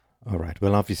All right.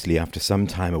 Well, obviously, after some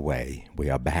time away, we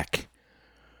are back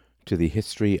to the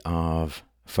history of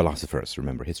philosophers.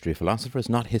 Remember, history of philosophers,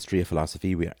 not history of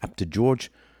philosophy. We are up to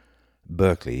George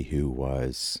Berkeley, who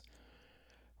was,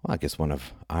 well, I guess one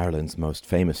of Ireland's most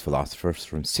famous philosophers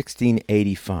from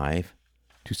 1685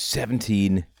 to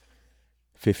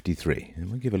 1753. And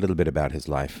we'll give a little bit about his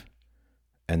life,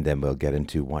 and then we'll get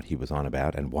into what he was on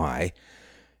about and why.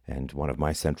 And one of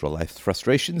my central life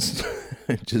frustrations,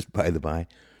 just by the by.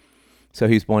 So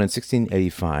he was born in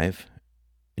 1685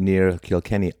 near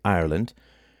Kilkenny, Ireland.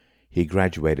 He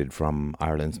graduated from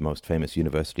Ireland's most famous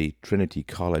university, Trinity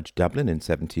College, Dublin, in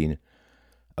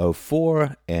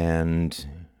 1704. And,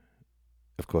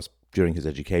 of course, during his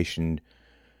education,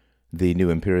 the new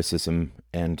empiricism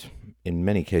and, in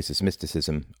many cases,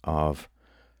 mysticism of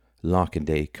Locke and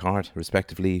Descartes,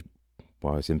 respectively,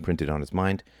 was imprinted on his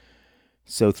mind.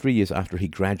 So 3 years after he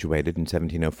graduated in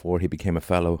 1704, he became a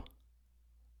fellow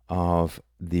of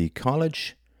the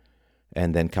college,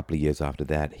 and then a couple of years after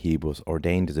that he was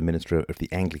ordained as a minister of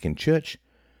the Anglican Church,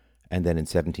 and then in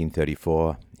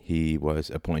 1734 he was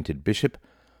appointed Bishop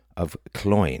of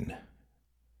Cloyne.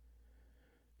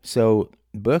 So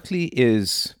Berkeley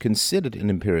is considered an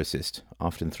empiricist,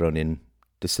 often thrown in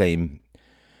the same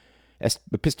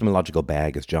epistemological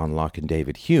bag as John Locke and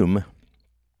David Hume,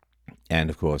 and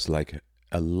of course, like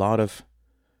a lot of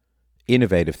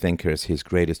innovative thinkers, his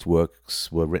greatest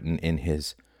works were written in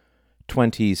his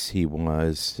 20s. He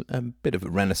was a bit of a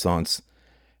Renaissance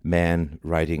man,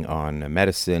 writing on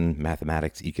medicine,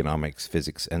 mathematics, economics,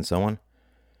 physics, and so on.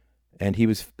 And he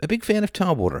was a big fan of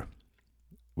tar water,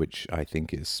 which I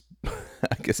think is,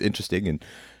 I guess, interesting and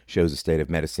shows the state of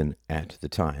medicine at the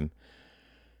time.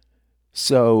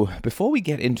 So before we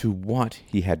get into what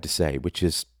he had to say, which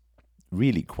is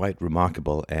really quite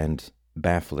remarkable and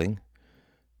baffling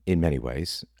in many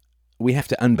ways, we have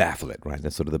to unbaffle it, right?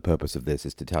 That's sort of the purpose of this,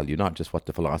 is to tell you not just what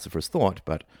the philosophers thought,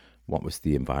 but what was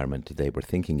the environment they were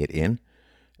thinking it in,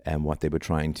 and what they were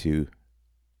trying to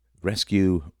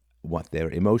rescue, what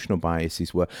their emotional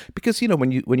biases were. Because,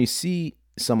 when you see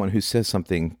someone who says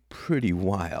something pretty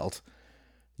wild,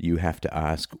 you have to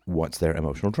ask, what's their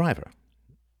emotional driver?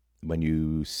 When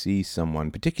you see someone,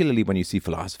 particularly when you see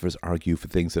philosophers argue for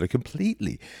things that are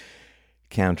completely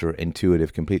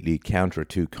counterintuitive, completely counter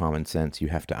to common sense, you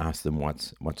have to ask them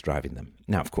what's driving them.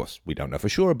 Now, of course, we don't know for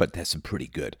sure, but there's some pretty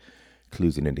good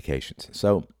clues and indications.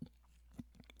 So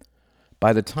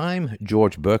by the time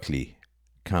George Berkeley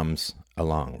comes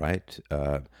along, right,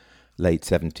 late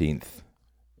 17th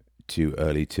to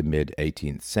early to mid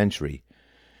 18th century,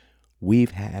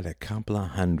 we've had a couple of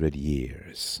 100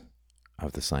 years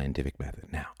of the scientific method.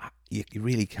 Now, you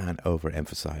really can't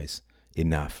overemphasize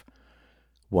enough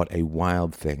what a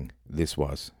wild thing this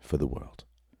was for the world.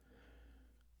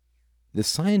 The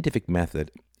scientific method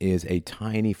is a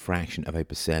tiny fraction of a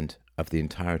percent of the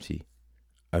entirety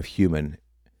of human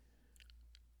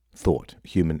thought,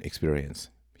 human experience,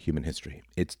 human history.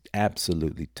 It's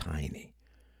absolutely tiny.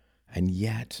 And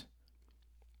yet,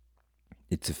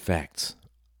 its effects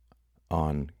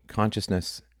on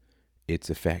consciousness, its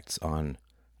effects on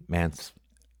man's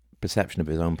perception of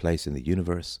his own place in the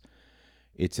universe,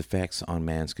 its effects on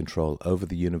man's control over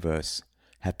the universe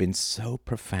have been so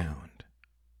profound.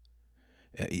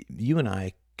 You and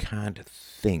I can't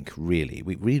think, really.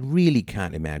 We really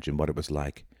can't imagine what it was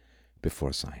like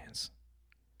before science,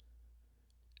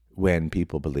 when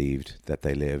people believed that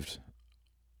they lived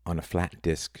on a flat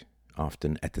disk,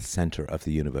 often at the center of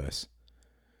the universe,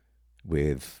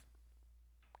 with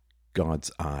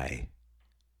God's eye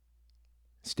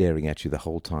staring at you the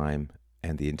whole time,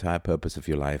 and the entire purpose of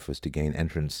your life was to gain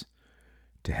entrance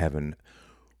to heaven.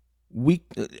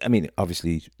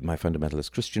 Obviously, my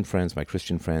fundamentalist Christian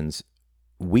friends,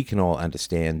 we can all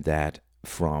understand that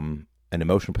from an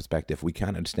emotional perspective. We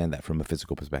can't understand that from a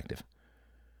physical perspective.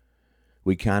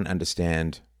 We can't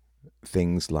understand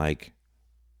things like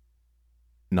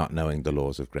not knowing the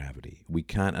laws of gravity. We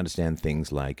can't understand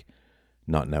things like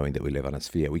not knowing that we live on a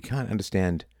sphere. We can't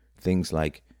understand things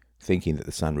like thinking that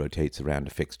the sun rotates around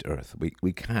a fixed earth.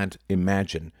 We can't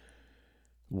imagine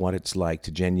what it's like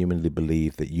to genuinely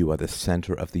believe that you are the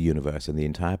center of the universe and the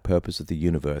entire purpose of the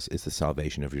universe is the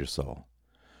salvation of your soul.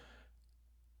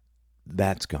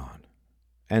 That's gone.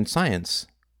 And science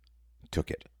took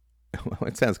it. Well,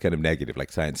 it sounds kind of negative,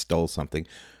 like science stole something.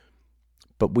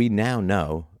 But we now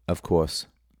know, of course,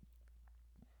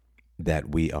 that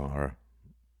we are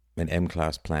an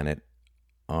M-class planet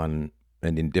on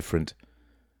an indifferent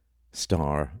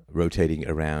star rotating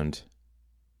around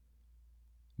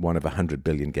one of 100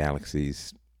 billion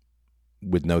galaxies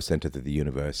with no center to the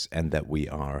universe, and that we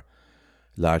are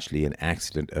largely an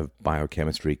accident of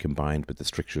biochemistry combined with the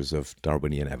strictures of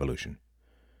Darwinian evolution.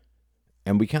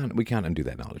 And we can't undo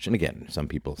that knowledge. And again, some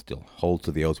people still hold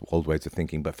to the old ways of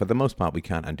thinking, but for the most part, we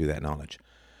can't undo that knowledge.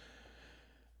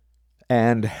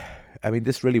 And, I mean,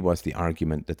 this really was the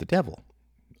argument that the devil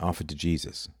offered to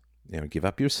Jesus. Give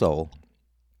up your soul,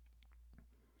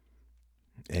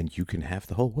 and you can have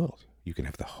the whole world. You can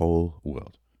have the whole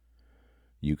world.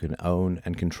 You can own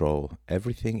and control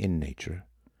everything in nature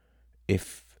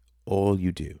if all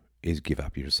you do is give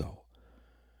up your soul.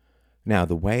 Now,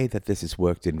 the way that this is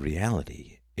worked in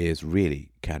reality is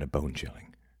really kind of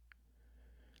bone-chilling.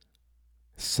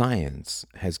 Science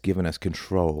has given us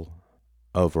control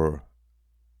over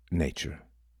nature,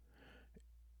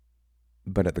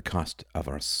 but at the cost of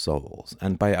our souls.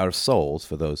 And by our souls,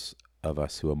 for those of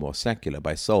us who are more secular,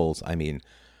 by souls, I mean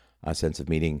our sense of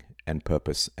meaning and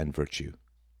purpose and virtue.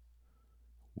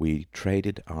 We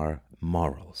traded our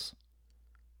morals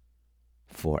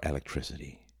for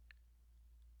electricity.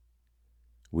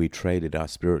 We traded our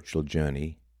spiritual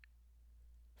journey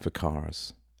for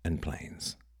cars and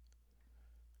planes.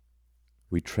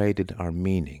 We traded our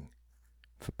meaning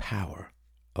for power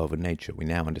over nature. We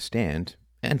now understand,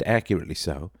 and accurately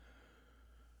so,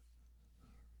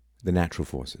 the natural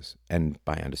forces. And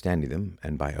by understanding them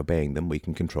and by obeying them, we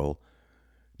can control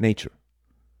nature.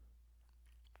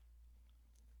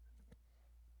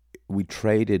 We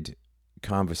traded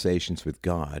conversations with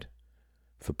God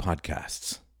for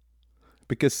podcasts,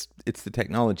 because it's the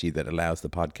technology that allows the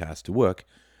podcast to work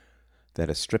that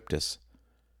has stripped us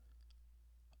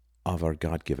of our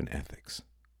God-given ethics.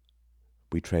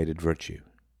 We traded virtue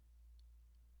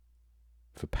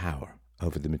for power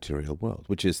over the material world,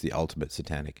 which is the ultimate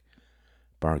satanic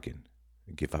bargain.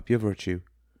 Give up your virtue,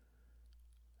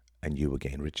 and you will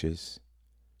gain riches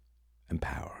and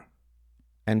power.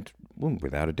 And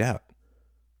without a doubt,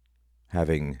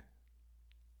 having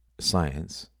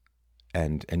science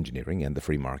and engineering and the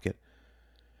free market,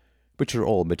 which are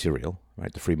all material,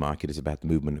 right? The free market is about the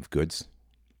movement of goods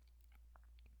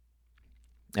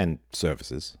and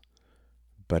services,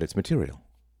 but it's material.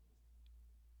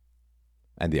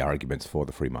 And the arguments for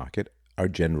the free market are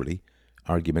generally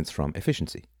arguments from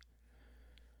efficiency.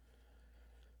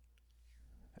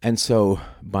 And so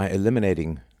by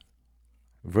eliminating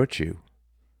virtue,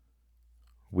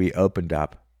 we opened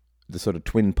up the sort of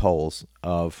twin poles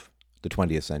of the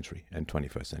 20th century and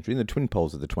 21st century. And the twin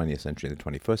poles of the 20th century and the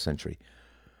 21st century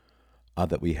are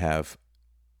that we have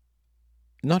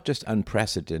not just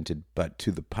unprecedented, but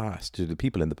to the past, to the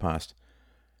people in the past,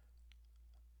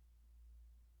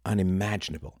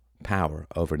 unimaginable power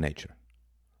over nature.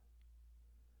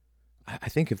 I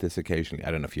think of this occasionally.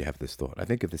 I don't know if you have this thought. I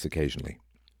think of this occasionally,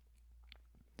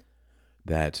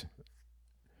 that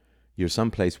you're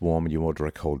someplace warm and you order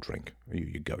a cold drink.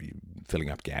 You're filling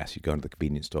up gas. You go into the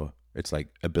convenience store. It's like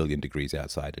 1 billion degrees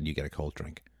outside and you get a cold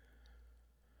drink.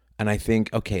 And I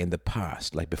think, okay, in the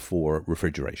past, like before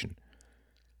refrigeration,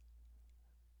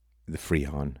 the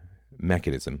Freon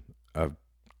mechanism of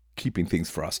keeping things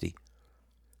frosty,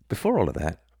 before all of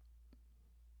that,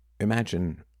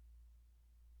 imagine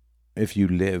if you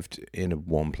lived in a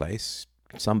warm place,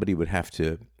 somebody would have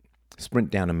to sprint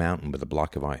down a mountain with a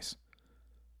block of ice.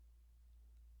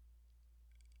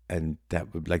 And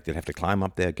that would, like, they'd have to climb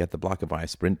up there, get the block of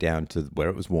ice, sprint down to where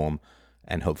it was warm,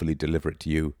 and hopefully deliver it to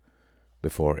you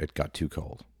before it got too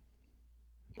cold.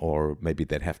 Or maybe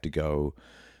they'd have to go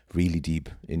really deep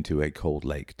into a cold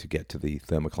lake to get to the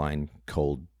thermocline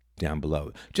cold down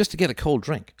below, just to get a cold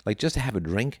drink. Like, just to have a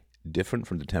drink different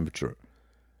from the temperature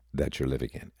that you're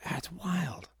living in. That's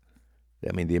wild.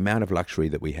 I mean, the amount of luxury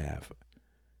that we have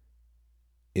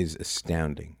is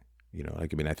astounding.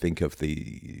 I think of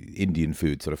the Indian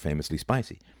food, sort of famously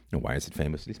spicy. And why is it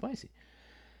famously spicy?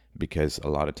 Because a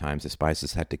lot of times the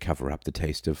spices had to cover up the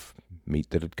taste of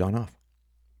meat that had gone off.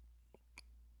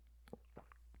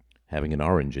 Having an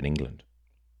orange in England,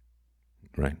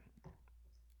 right?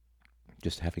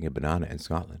 Just having a banana in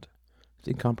Scotland. It's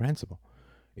incomprehensible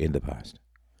in the past.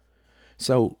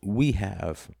 So we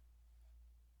have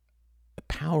a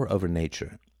power over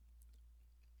nature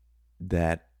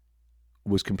that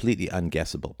was completely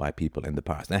unguessable by people in the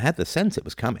past. And I had the sense it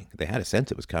was coming. They had a sense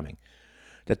it was coming.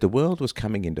 That the world was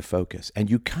coming into focus. And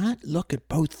you can't look at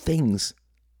both things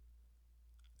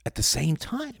at the same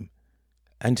time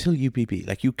until UPB.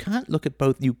 Like, you can't look at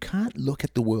both. You can't look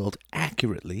at the world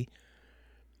accurately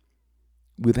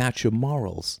without your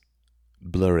morals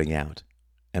blurring out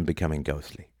and becoming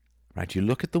ghostly. Right? You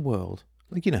look at the world,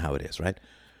 like, you know how it is, right?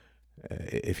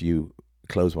 If you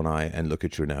close one eye and look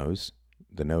at your nose,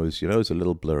 your nose is a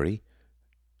little blurry,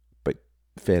 but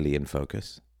fairly in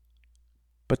focus.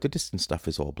 But the distant stuff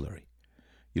is all blurry.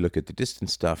 You look at the distant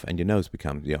stuff and your nose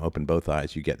becomes, open both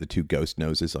eyes. You get the two ghost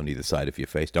noses on either side of your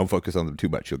face. Don't focus on them too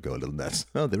much. You'll go a little nuts.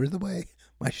 Oh, there is the way.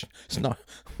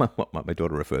 What my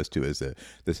daughter refers to as the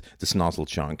snozzle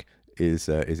chunk is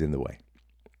in the way.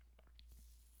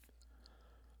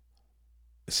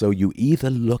 So you either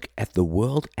look at the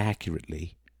world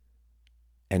accurately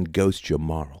and ghost your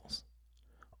morals,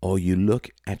 or you look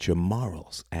at your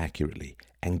morals accurately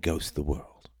and ghost the world.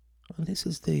 And this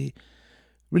is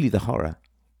really the horror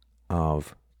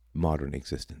of modern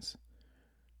existence,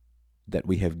 that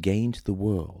we have gained the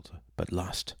world but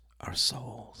lost our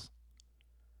souls.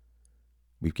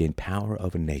 We've gained power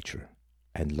over nature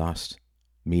and lost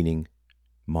meaning,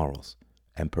 morals,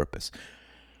 and purpose.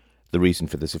 The reason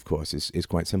for this, of course, is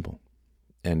quite simple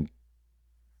and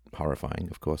horrifying,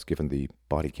 of course, given the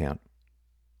body count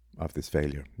of this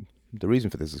failure. The reason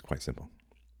for this is quite simple.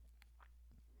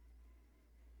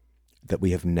 That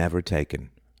we have never taken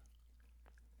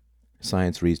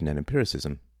science, reason, and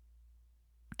empiricism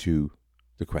to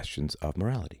the questions of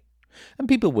morality. And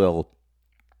people will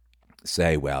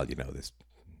say, well, this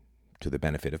to the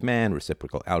benefit of man,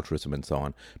 reciprocal altruism, and so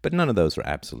on, but none of those are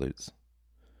absolutes.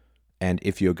 And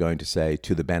if you're going to say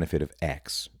to the benefit of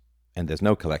X, and there's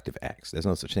no collective X, there's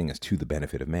no such thing as to the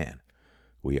benefit of man.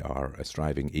 We are a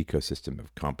striving ecosystem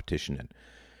of competition and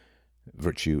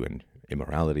virtue and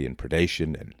immorality and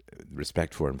predation and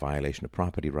respect for and violation of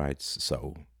property rights.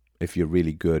 So if you're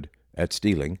really good at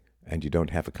stealing and you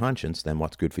don't have a conscience, then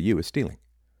what's good for you is stealing.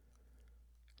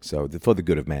 So for the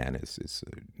good of man is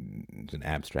an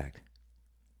abstract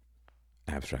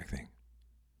thing.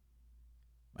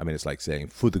 I mean, it's like saying,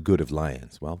 for the good of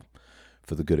lions. Well,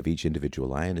 for the good of each individual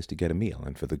lion is to get a meal.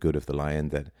 And for the good of the lion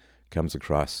that comes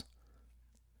across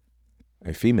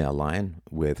a female lion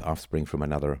with offspring from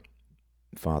another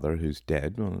father who's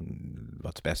dead, well,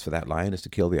 what's best for that lion is to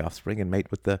kill the offspring and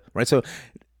mate with the... Right, so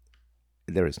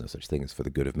there is no such thing as for the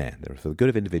good of man. They're for the good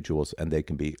of individuals, and they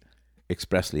can be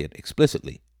expressly and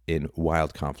explicitly in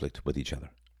wild conflict with each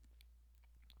other.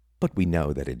 But we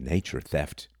know that in nature,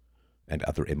 theft and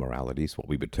other immoralities, what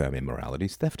we would term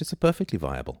immoralities, theft is a perfectly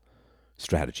viable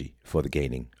strategy for the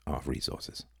gaining of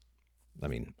resources. I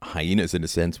mean, hyenas, in a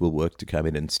sense, will work to come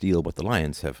in and steal what the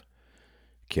lions have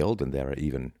killed, and there are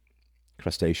even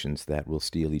crustaceans that will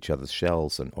steal each other's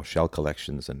shells or shell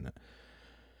collections, and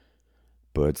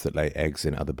birds that lay eggs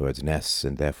in other birds' nests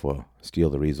and therefore steal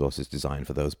the resources designed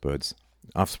for those birds'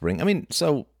 offspring. I mean,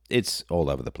 so it's all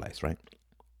over the place, right?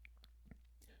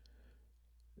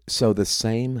 So the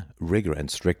same rigor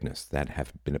and strictness that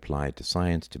have been applied to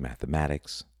science, to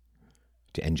mathematics,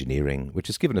 to engineering, which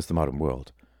has given us the modern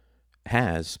world,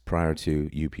 has, prior to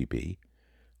UPB,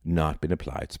 not been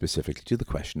applied specifically to the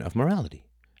question of morality.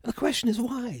 The question is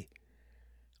why?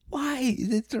 Why?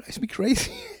 It drives me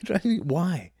crazy.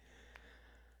 Why?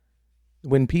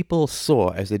 When people saw,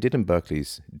 as they did in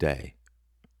Berkeley's day,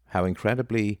 how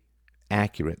incredibly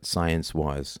accurate science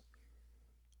was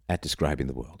at describing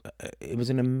the world, it was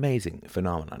an amazing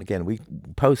phenomenon. Again, we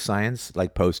post-science,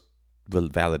 like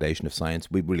post-validation of science,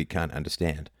 we really can't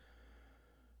understand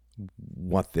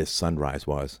what this sunrise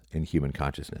was in human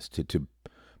consciousness, to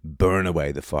burn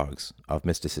away the fogs of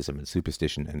mysticism and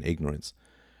superstition and ignorance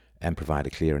and provide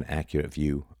a clear and accurate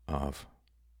view of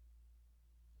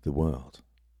the world.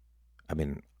 I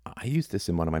mean, I used this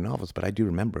in one of my novels, but I do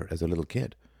remember as a little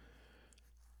kid,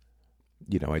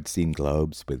 I'd seen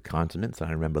globes with continents, and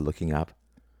I remember looking up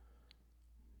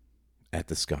at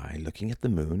the sky, looking at the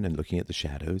moon and looking at the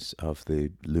shadows of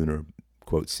the lunar,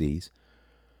 quote, seas,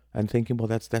 and thinking, well,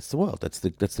 that's the world. That's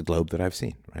the globe that I've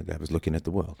seen, right? I was looking at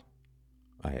the world.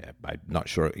 I'm not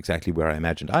sure exactly where I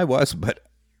imagined I was, but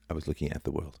I was looking at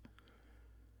the world.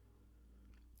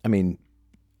 I mean,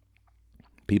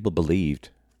 people believed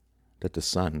that the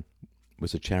sun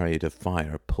was a chariot of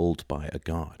fire pulled by a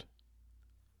god.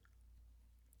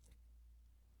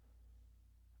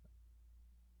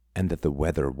 And that the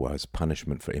weather was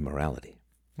punishment for immorality.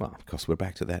 Well, of course, we're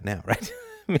back to that now, right?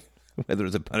 I mean, weather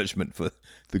is a punishment for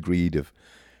the greed of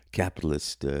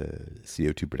capitalist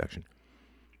CO2 production.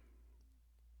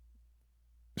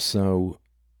 So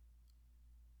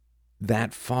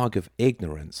that fog of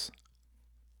ignorance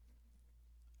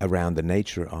around the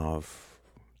nature of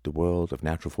the world, of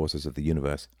natural forces of the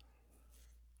universe,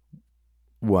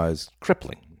 was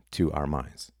crippling to our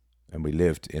minds. And we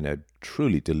lived in a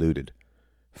truly deluded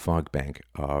fog bank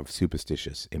of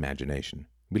superstitious imagination.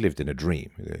 We lived in a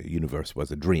dream. The universe was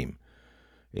a dream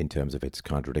in terms of its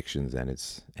contradictions and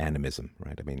its animism,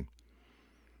 right? I mean,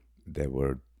 there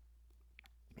were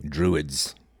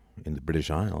druids in the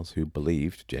British Isles who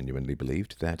genuinely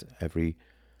believed, that every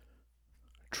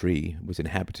tree was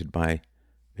inhabited by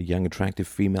a young, attractive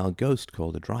female ghost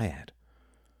called a dryad.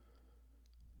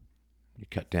 You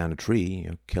cut down a tree,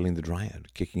 you're killing the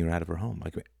dryad, kicking her out of her home.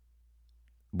 Like,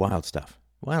 wild stuff.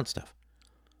 Wild stuff.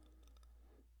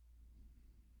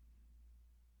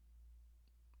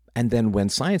 And then when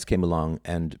science came along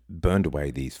and burned away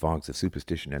these fogs of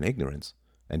superstition and ignorance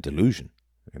and delusion,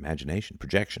 imagination,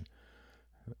 projection,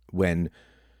 when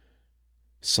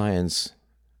science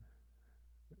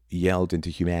yelled into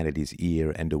humanity's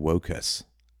ear and awoke us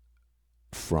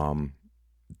from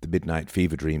the midnight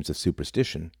fever dreams of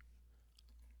superstition,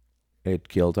 it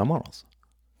killed our morals.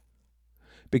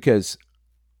 Because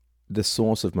the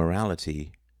source of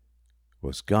morality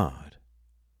was God.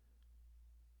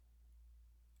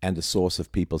 And the source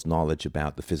of people's knowledge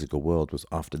about the physical world was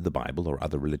often the Bible or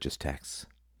other religious texts.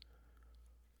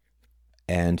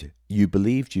 And you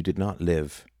believed you did not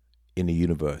live in a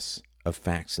universe of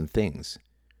facts and things.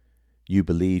 You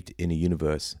believed in a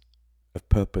universe of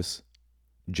purpose,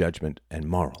 judgment, and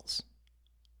morals.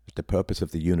 The purpose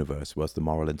of the universe was the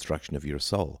moral instruction of your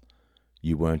soul.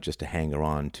 You weren't just a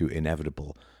hanger-on to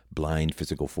inevitable, blind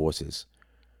physical forces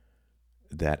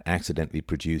that accidentally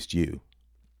produced you.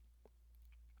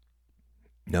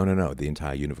 No. The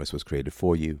entire universe was created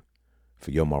for you,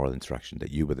 for your moral instruction,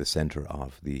 that you were the center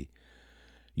of the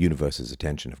universe's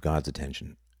attention, of God's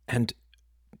attention. And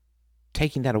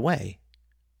taking that away,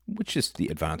 which is the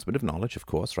advancement of knowledge, of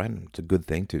course, right? It's a good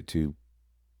thing to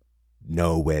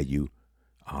know where you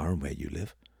are and where you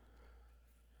live.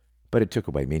 But it took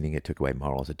away meaning, it took away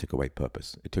morals, it took away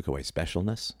purpose, it took away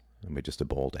specialness, and we're just a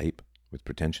bald ape with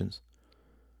pretensions.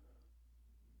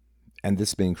 And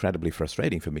this has been incredibly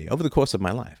frustrating for me over the course of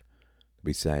my life.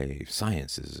 We say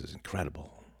science is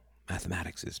incredible,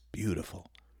 mathematics is beautiful,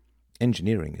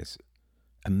 engineering is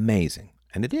amazing,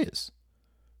 and it is.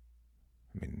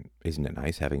 I mean, isn't it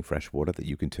nice having fresh water that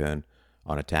you can turn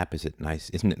on a tap? Isn't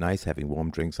it nice having warm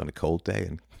drinks on a cold day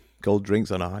and cold drinks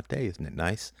on a hot day? Isn't it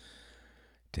nice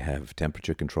to have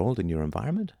temperature controlled in your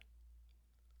environment?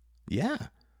 Yeah.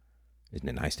 Isn't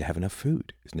it nice to have enough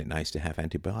food? Isn't it nice to have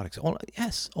antibiotics?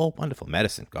 Yes, all wonderful.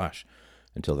 Medicine, gosh.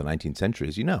 Until the 19th century,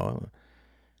 as you know,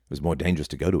 it was more dangerous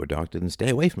to go to a doctor than stay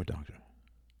away from a doctor.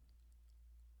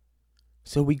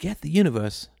 So we get the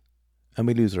universe and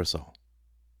we lose our soul.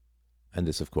 And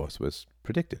this, of course, was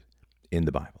predicted in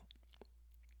the Bible.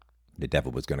 The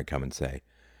devil was going to come and say,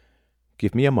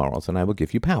 "Give me your morals and I will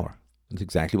give you power." That's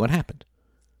exactly what happened.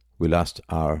 We lost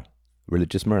our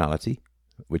religious morality,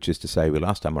 which is to say we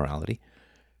lost our morality.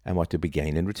 And what did we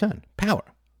gain in return?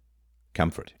 Power,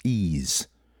 comfort, ease.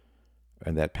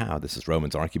 And that power, this is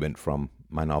Roman's argument from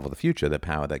my novel The Future, that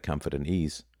power, that comfort and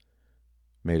ease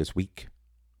made us weak,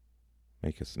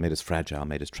 made us fragile,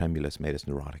 made us tremulous, made us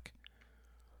neurotic.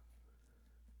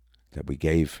 That we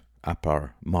gave up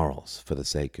our morals for the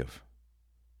sake of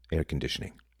air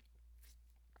conditioning.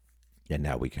 And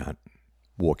now we can't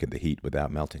walk in the heat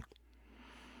without melting.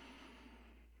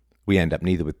 We end up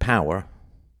neither with power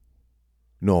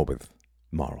nor with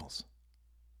morals.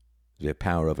 The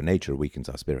power over nature weakens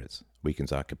our spirits,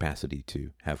 weakens our capacity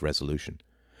to have resolution.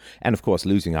 And of course,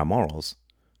 losing our morals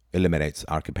eliminates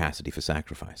our capacity for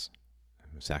sacrifice.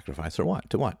 Sacrifice for what?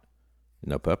 To what?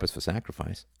 No purpose for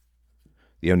sacrifice.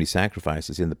 The only sacrifice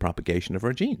is in the propagation of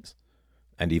our genes.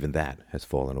 And even that has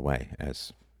fallen away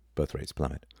as birth rates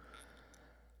plummet.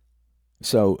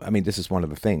 So, I mean, this is one of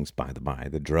the things, by the by,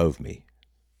 that drove me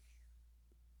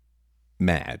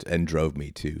mad and drove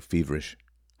me to feverish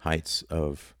heights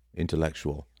of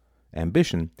intellectual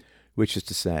ambition, which is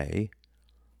to say,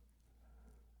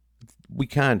 we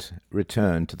can't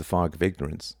return to the fog of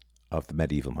ignorance of the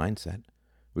medieval mindset.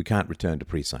 We can't return to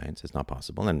pre-science. It's not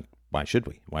possible. And why should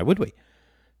we? Why would we?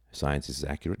 Science is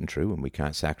accurate and true, and we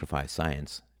can't sacrifice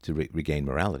science to regain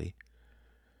morality.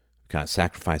 We can't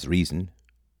sacrifice reason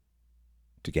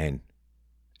to gain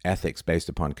ethics based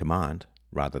upon command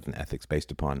rather than ethics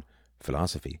based upon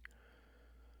philosophy.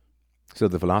 So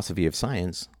the philosophy of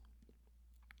science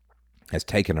has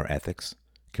taken our ethics.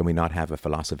 Can we not have a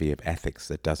philosophy of ethics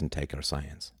that doesn't take our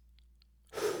science?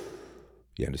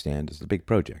 You understand? It's the big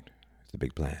project. It's the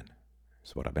big plan.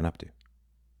 It's what I've been up to.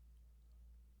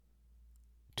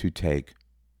 To take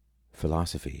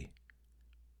philosophy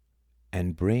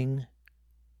and bring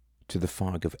to the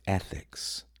fog of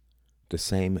ethics the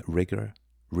same rigor,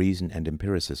 reason, and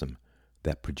empiricism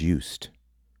that produced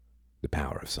the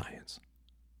power of science.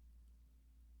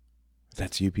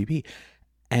 That's UPB.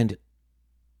 And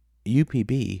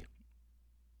UPB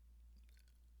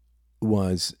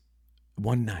was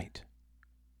one night,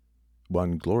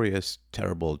 one glorious,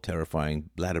 terrible, terrifying,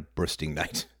 bladder-bursting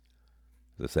night.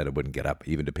 As I said, I wouldn't get up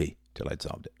even to pee till I'd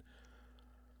solved it.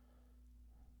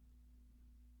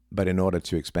 But in order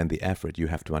to expend the effort, you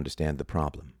have to understand the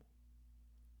problem.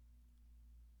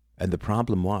 And the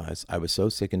problem was, I was so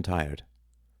sick and tired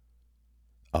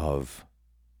of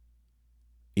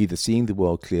either seeing the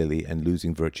world clearly and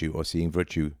losing virtue, or seeing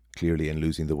virtue clearly and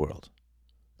losing the world.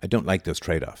 I don't like those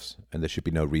trade-offs, and there should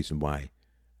be no reason why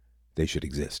they should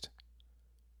exist.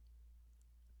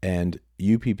 And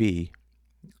UPB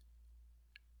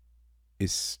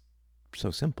is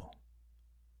so simple.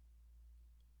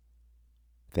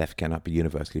 Theft cannot be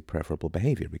universally preferable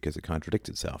behavior because it contradicts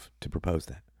itself to propose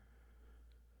that.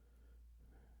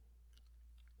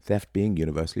 Theft being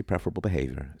universally preferable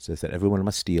behavior says that everyone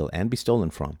must steal and be stolen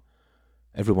from.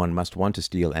 Everyone must want to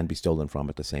steal and be stolen from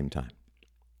at the same time.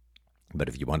 But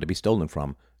if you want to be stolen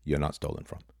from, you're not stolen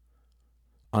from.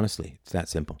 Honestly, it's that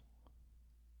simple.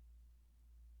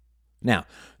 Now,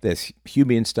 there's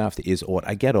Humean stuff, there is ought.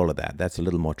 I get all of that. That's a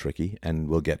little more tricky, and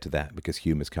we'll get to that because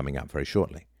Hume is coming up very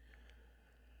shortly.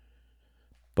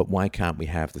 But why can't we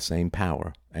have the same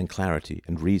power and clarity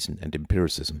and reason and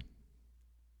empiricism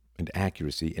and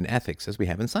accuracy in ethics as we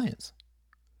have in science?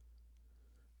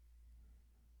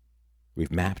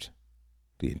 We've mapped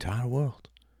the entire world.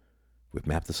 We've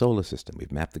mapped the solar system.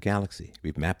 We've mapped the galaxy.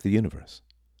 We've mapped the universe.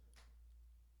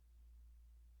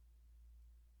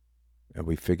 And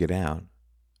we figured out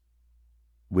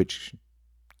which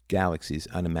galaxies,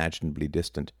 unimaginably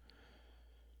distant,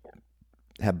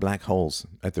 have black holes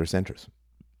at their centers.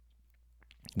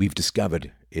 We've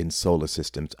discovered in solar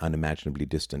systems unimaginably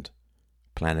distant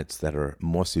planets that are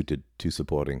more suited to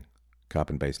supporting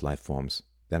carbon-based life forms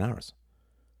than ours.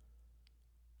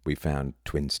 We found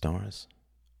twin stars,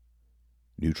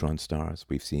 neutron stars.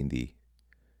 We've seen the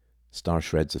star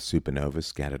shreds of supernovas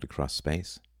scattered across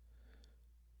space.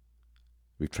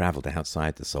 We've traveled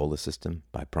outside the solar system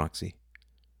by proxy.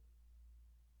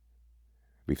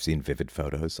 We've seen vivid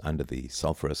photos under the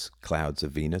sulfurous clouds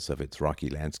of Venus of its rocky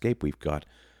landscape. We've got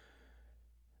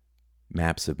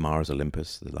maps of Mars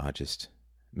Olympus, the largest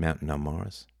mountain on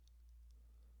Mars.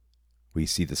 We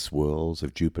see the swirls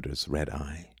of Jupiter's red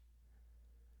eye.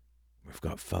 We've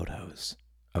got photos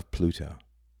of Pluto.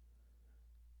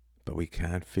 But we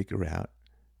can't figure out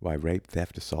why rape,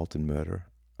 theft, assault, and murder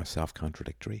are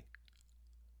self-contradictory.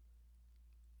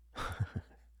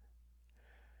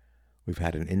 We've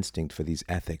had an instinct for these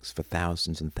ethics for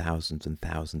thousands and thousands and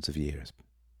thousands of years.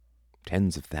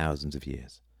 Tens of thousands of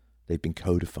years. They've been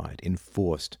codified,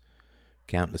 enforced.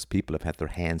 Countless people have had their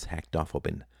hands hacked off or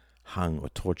been hung or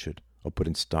tortured or put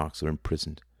in stocks or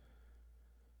imprisoned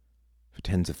for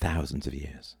tens of thousands of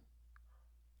years.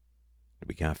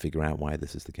 We can't figure out why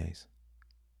this is the case.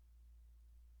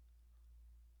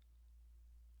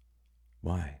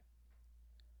 Why?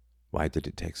 Why did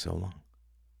it take so long?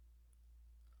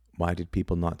 Why did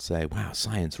people not say, wow,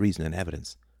 science, reason, and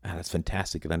evidence, that's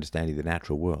fantastic at understanding the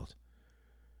natural world?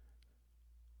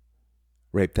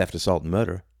 Rape, theft, assault, and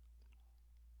murder.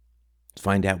 Let's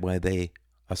find out why they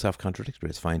are self-contradictory.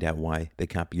 Let's find out why they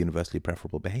can't be universally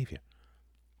preferable behavior.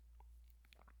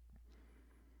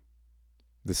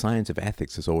 The science of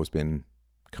ethics has always been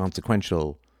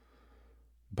consequential,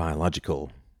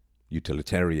 biological,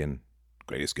 utilitarian,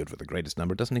 greatest good for the greatest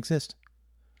number. Doesn't exist.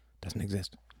 Doesn't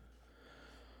exist.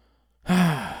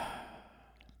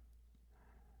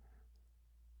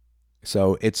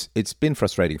 So it's been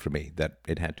frustrating for me that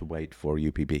it had to wait for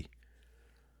UPB,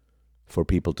 for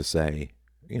people to say,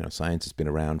 science has been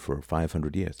around for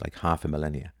 500 years, like half a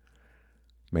millennia,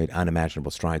 made unimaginable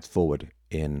strides forward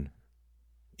in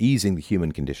easing the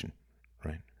human condition,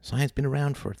 right? Science has been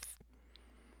around for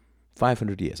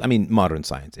 500 years. I mean, modern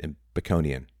science, in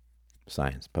Baconian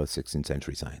science, post-16th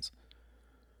century science.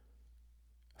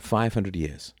 500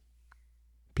 years.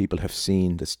 People have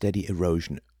seen the steady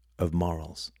erosion of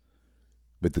morals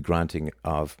with the granting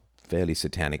of fairly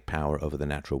satanic power over the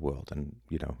natural world. And,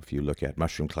 if you look at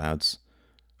mushroom clouds,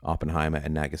 Oppenheimer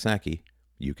and Nagasaki,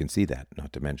 you can see that,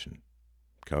 not to mention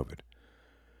COVID.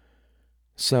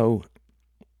 So,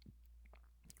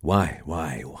 why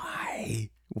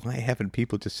haven't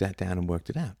people just sat down and worked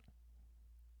it out?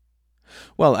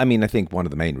 Well, I think one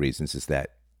of the main reasons is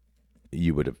that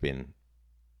you would have been,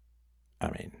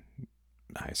 I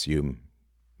assume,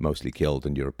 mostly killed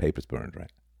and your papers burned,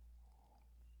 right?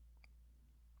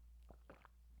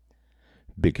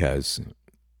 Because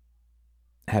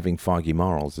having foggy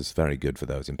morals is very good for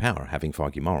those in power. Having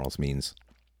foggy morals means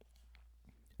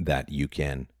that you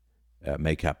can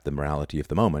make up the morality of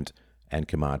the moment and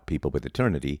command people with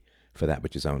eternity for that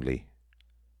which is only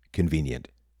convenient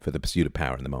for the pursuit of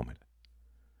power in the moment.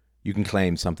 You can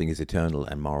claim something is eternal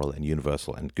and moral and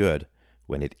universal and good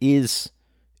when it is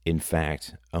in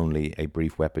fact, only a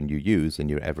brief weapon you use in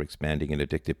your ever-expanding and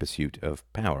addictive pursuit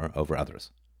of power over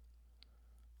others.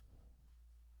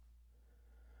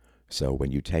 So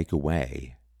when you take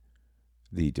away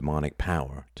the demonic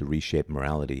power to reshape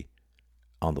morality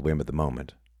on the whim of the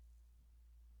moment,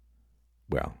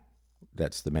 well,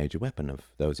 that's the major weapon of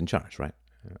those in charge, right?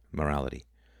 Morality.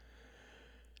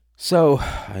 So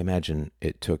I imagine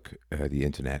it took the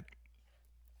internet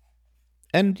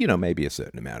and, maybe a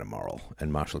certain amount of moral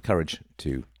and martial courage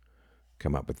to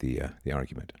come up with the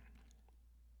argument.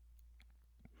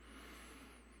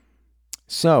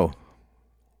 So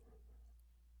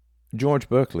George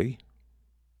Berkeley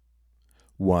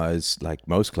was, like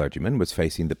most clergymen, was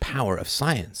facing the power of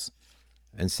science.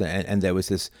 And there was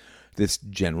this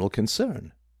general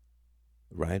concern,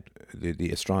 right?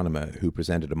 The astronomer who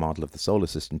presented a model of the solar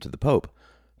system to the Pope,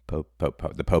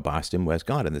 the Pope asked him, where's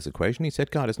God in this equation? He said,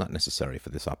 God is not necessary for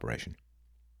this operation.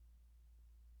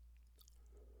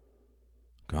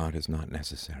 God is not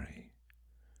necessary.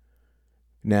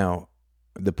 Now,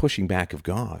 the pushing back of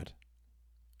God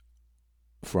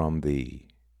from the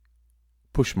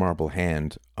push marble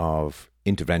hand of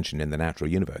intervention in the natural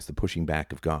universe, the pushing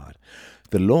back of God.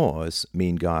 The laws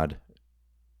mean God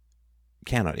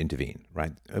cannot intervene,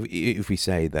 right? If we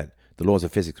say that the laws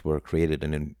of physics were created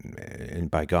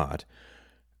by God,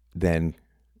 then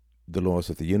the laws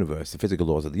of the universe, the physical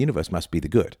laws of the universe, must be the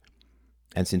good.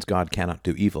 And since God cannot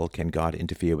do evil, can God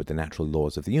interfere with the natural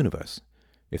laws of the universe?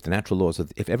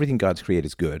 If everything God's created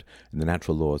is good, and the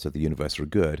natural laws of the universe are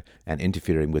good, and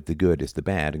interfering with the good is the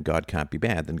bad, and God can't be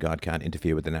bad, then God can't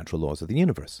interfere with the natural laws of the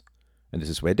universe. And this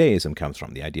is where deism comes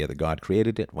from, the idea that God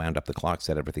created it, wound up the clock,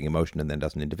 set everything in motion, and then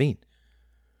doesn't intervene.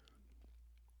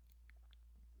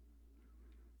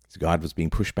 So God was being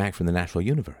pushed back from the natural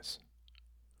universe.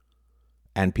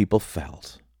 And people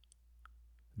felt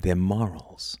their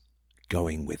morals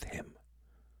going with him.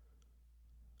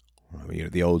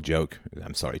 The old joke,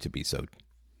 I'm sorry to be so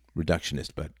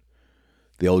reductionist, but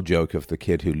the old joke of the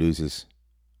kid who loses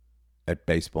at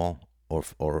baseball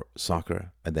or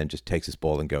soccer and then just takes his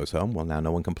ball and goes home, well, now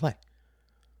no one can play.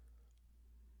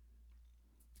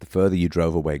 The further you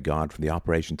drove away God from the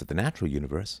operations of the natural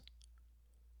universe,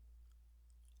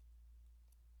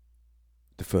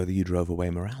 the further you drove away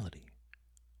morality.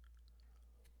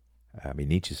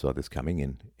 Nietzsche saw this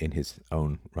coming in his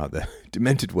own rather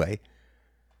demented way,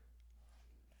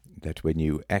 that when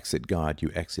you exit God,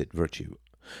 you exit virtue.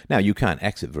 Now, you can't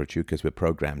exit virtue because we're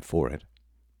programmed for it,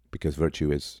 because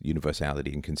virtue is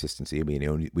universality and consistency.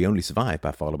 We only survive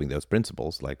by following those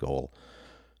principles, like all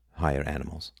higher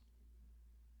animals.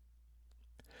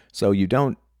 So you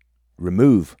don't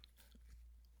remove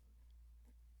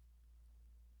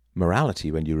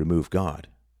morality when you remove God.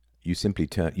 You simply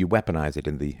you weaponize it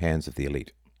in the hands of the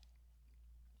elite,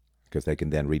 because they can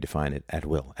then redefine it at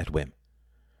will, at whim.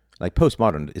 Like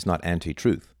postmodern is not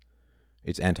anti-truth.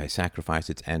 It's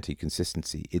anti-sacrifice, it's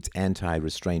anti-consistency, it's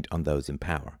anti-restraint on those in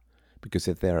power. Because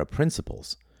if there are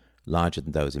principles larger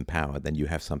than those in power, then you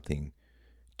have something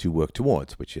to work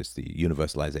towards, which is the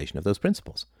universalization of those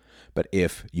principles. But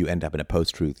if you end up in a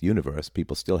post-truth universe,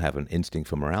 people still have an instinct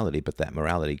for morality, but that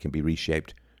morality can be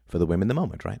reshaped for the whim in the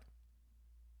moment, right?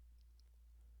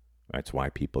 That's why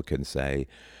people can say,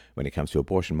 when it comes to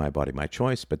abortion, my body, my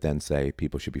choice, but then say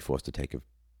people should be forced to take a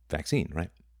vaccine, right?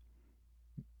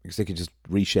 Because they can just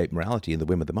reshape morality in the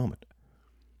whim of the moment.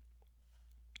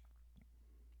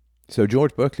 So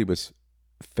George Berkeley was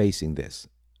facing this.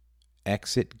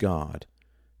 Exit God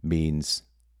means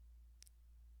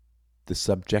the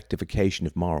subjectification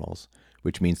of morals,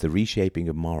 which means the reshaping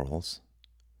of morals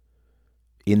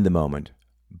in the moment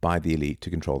by the elite to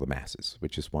control the masses,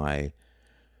 which is why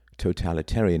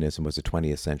totalitarianism was a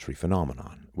 20th century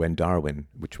phenomenon. When Darwin,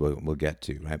 which we'll get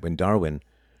to, right? When Darwin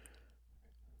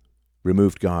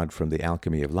removed God from the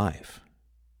alchemy of life,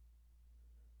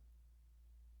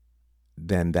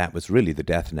 then that was really the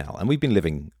death knell. And we've been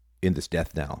living in this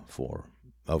death knell for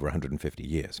over 150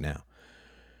 years now.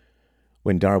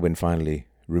 When Darwin finally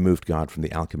removed God from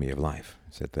the alchemy of life,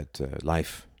 said that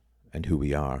life and who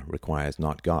we are requires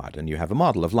not God. And you have a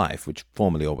model of life which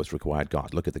formerly always required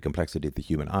God. Look at the complexity of the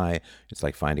human eye. It's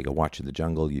like finding a watch in the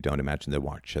jungle. You don't imagine the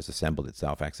watch has assembled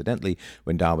itself accidentally.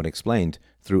 When Darwin explained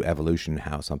through evolution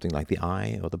how something like the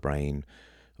eye or the brain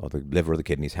or the liver or the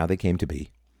kidneys, how they came to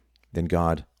be, then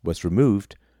God was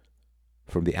removed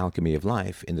from the alchemy of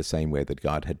life in the same way that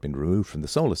God had been removed from the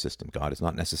solar system. God is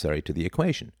not necessary to the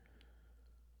equation.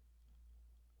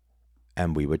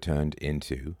 And we were turned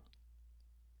into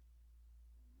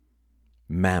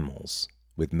mammals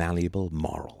with malleable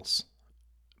morals.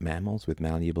 Mammals with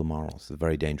malleable morals is a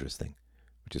very dangerous thing,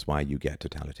 which is why you get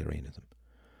totalitarianism.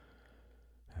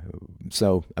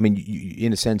 So, I mean,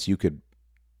 in a sense, you could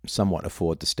somewhat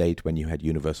afford the state when you had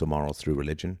universal morals through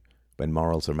religion. When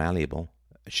morals are malleable,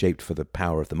 shaped for the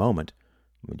power of the moment,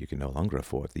 well, you can no longer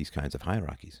afford these kinds of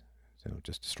hierarchies. So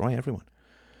just destroy everyone.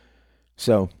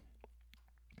 So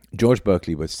George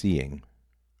Berkeley was seeing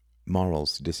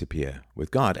morals disappear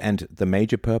with God, and the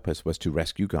major purpose was to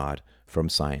rescue God from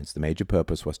science. The major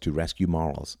purpose was to rescue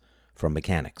morals from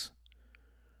mechanics.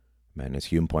 And as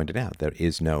Hume pointed out, there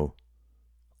is no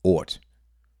ought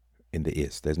in the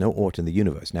is. There's no ought in the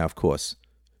universe. Now, of course,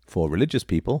 for religious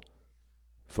people,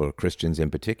 for Christians in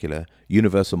particular,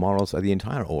 universal morals are the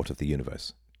entire ought of the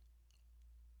universe.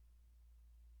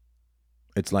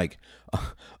 It's like,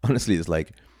 honestly, it's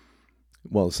like,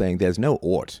 well, saying there's no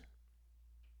ought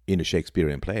in a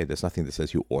Shakespearean play. There's nothing that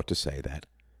says you ought to say that.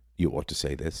 You ought to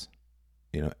say this.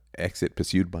 Exit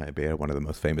pursued by a bear, one of the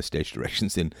most famous stage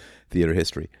directions in theater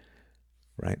history,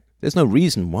 right? There's no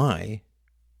reason why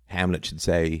Hamlet should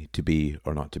say to be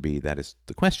or not to be. That is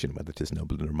the question, whether 'tis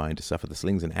noble in her mind to suffer the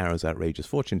slings and arrows, outrageous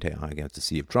fortune, take on against a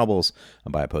sea of troubles,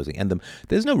 and by opposing end them.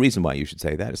 There's no reason why you should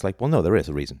say that. It's like, well, no, there is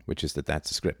a reason, which is that's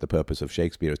the script. The purpose of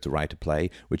Shakespeare is to write a play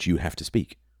which you have to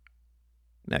speak.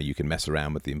 Now, you can mess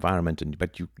around with the environment,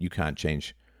 but you can't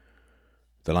change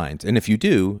the lines. And if you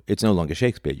do, it's no longer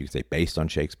Shakespeare. You can say based on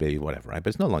Shakespeare, whatever, right? But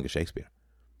it's no longer Shakespeare.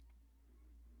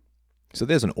 So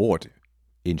there's an ought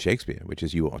in Shakespeare, which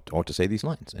is you ought to say these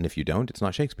lines. And if you don't, it's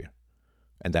not Shakespeare.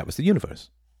 And that was the universe.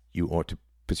 You ought to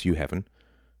pursue heaven.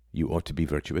 You ought to be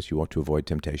virtuous. You ought to avoid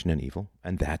temptation and evil.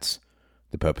 And that's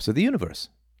the purpose of the universe.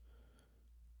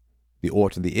 The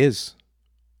ought and the is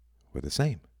were the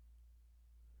same.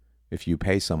 If you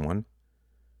pay someone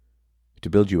to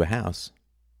build you a house,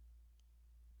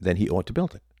 then he ought to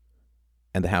build it.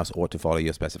 And the house ought to follow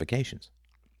your specifications.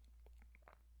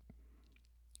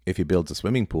 If he builds a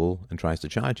swimming pool and tries to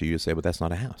charge you, you say, well, that's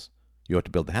not a house. You ought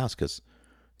to build the house because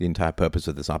the entire purpose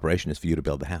of this operation is for you to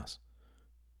build the house.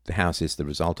 The house is the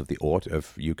result of the ought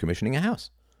of you commissioning a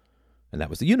house. And that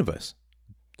was the universe.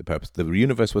 The purpose. The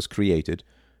universe was created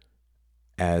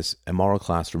as a moral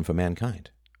classroom for mankind.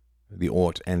 The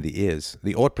ought and the is.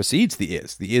 The ought precedes the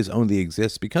is. The is only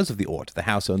exists because of the ought. The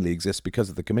house only exists because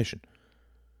of the commission.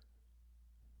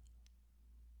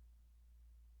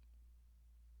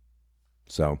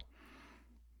 So,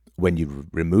 when you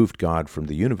removed God from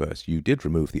the universe, you did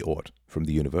remove the ought from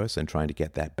the universe, and trying to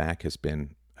get that back has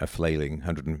been a flailing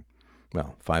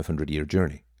 500-year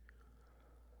journey.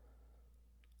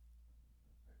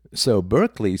 So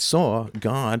Berkeley saw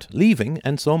God leaving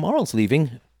and saw morals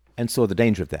leaving and saw the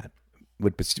danger of that,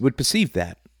 would perceive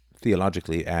that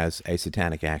theologically as a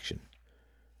satanic action,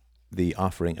 the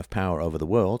offering of power over the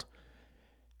world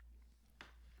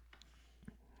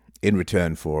in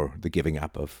return for the giving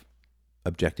up of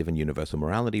objective and universal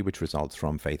morality, which results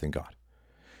from faith in God.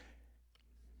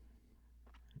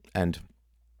 And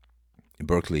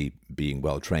Berkeley, being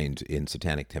well trained in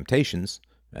satanic temptations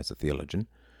as a theologian,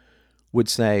 would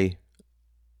say,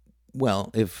 well,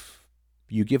 if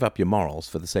you give up your morals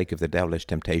for the sake of the devilish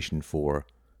temptation for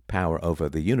power over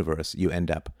the universe, you end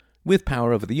up with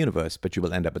power over the universe, but you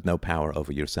will end up with no power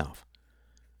over yourself.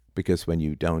 Because when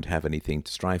you don't have anything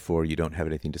to strive for, you don't have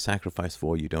anything to sacrifice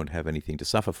for, you don't have anything to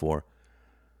suffer for,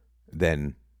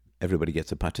 then everybody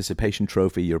gets a participation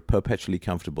trophy, you're perpetually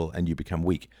comfortable, and you become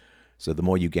weak. So the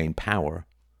more you gain power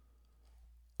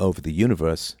over the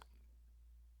universe,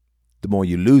 the more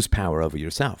you lose power over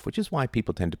yourself, which is why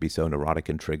people tend to be so neurotic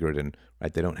and triggered, and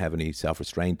right, they don't have any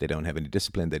self-restraint, they don't have any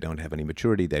discipline, they don't have any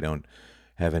maturity, they don't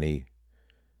have any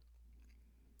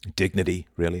dignity,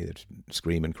 really. They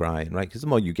scream and cry, right? Because the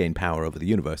more you gain power over the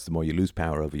universe, the more you lose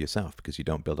power over yourself, because you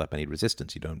don't build up any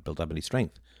resistance, you don't build up any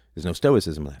strength. There's no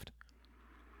stoicism left.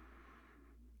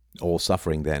 All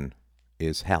suffering then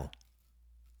is hell.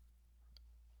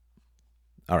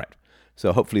 All right,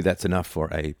 so hopefully that's enough for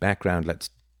a background. Let's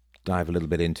dive a little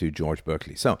bit into George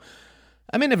Berkeley. So,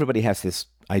 I mean, everybody has this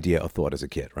idea or thought as a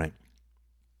kid, right?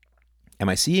 Am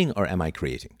I seeing or am I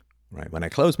creating? Right? When I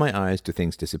close my eyes, do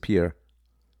things disappear?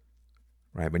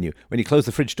 Right? When you close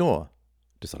the fridge door,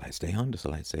 does the light stay on? Does the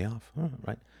light stay off? Oh,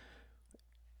 right?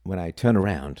 When I turn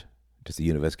around, does the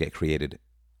universe get created?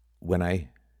 When I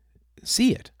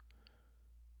see it.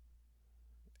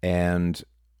 And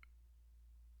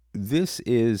this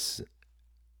is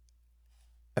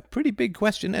a pretty big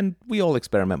question, and we all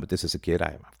experiment with this as a kid.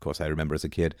 I remember as a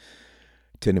kid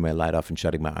turning my light off and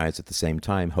shutting my eyes at the same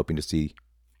time, hoping to see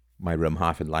my room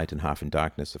half in light and half in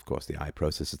darkness. Of course, the eye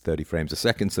processes 30 frames a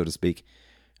second, so to speak,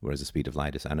 whereas the speed of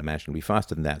light is unimaginably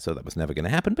faster than that, so that was never going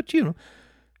to happen. But,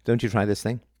 don't you try this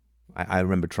thing? I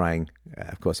remember trying,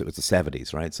 of course, it was the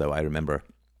 70s, right? So I remember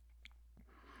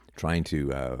trying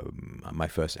to, my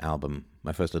first album,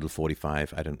 my first little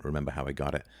 45, I don't remember how I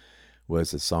got it,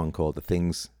 was a song called The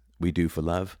Things We Do for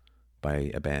Love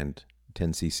by a band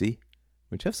 10cc,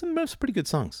 which have some pretty good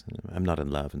songs. I'm Not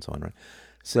in Love and so on, right?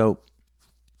 So,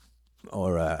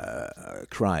 or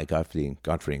Cry, Godfrey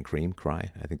and Cream,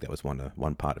 Cry. I think that was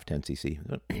one part of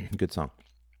 10cc. Good song.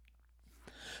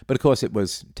 But of course it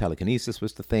was telekinesis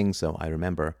was the thing, so I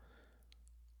remember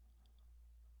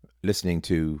listening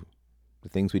to The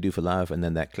Things We Do for Love, and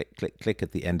then that click, click, click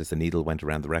at the end as the needle went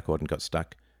around the record and got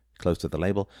stuck close to the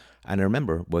label. And I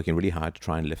remember working really hard to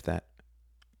try and lift that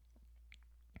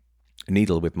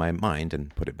needle with my mind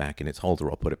and put it back in its holder,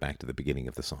 or put it back to the beginning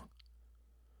of the song.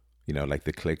 You know, like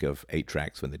the click of 8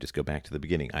 tracks when they just go back to the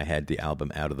beginning. I had the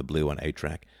album Out of the Blue on 8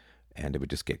 track, and it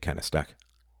would just get kind of stuck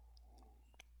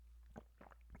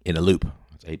in a loop.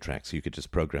 It's 8 tracks, so you could just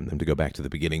program them to go back to the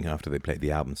beginning after they played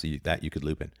the album, so you could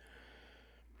loop in.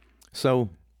 So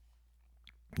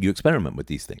you experiment with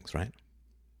these things, right?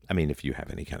 I mean, if you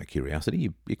have any kind of curiosity,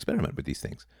 you experiment with these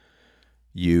things.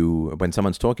 When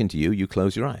someone's talking to you, you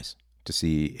close your eyes to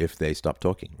see if they stop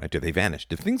talking, right? Do they vanish?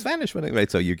 Do things vanish? Right?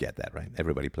 So you get that, right?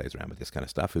 Everybody plays around with this kind of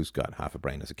stuff who's got half a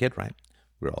brain as a kid, right?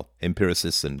 We're all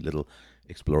empiricists and little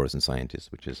explorers and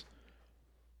scientists, which is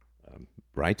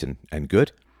right and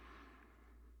good.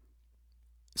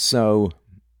 So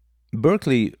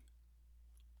Berkeley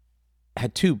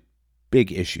had 2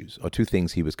 big issues, or 2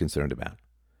 things he was concerned about.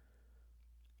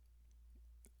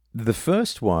 The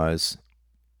first was,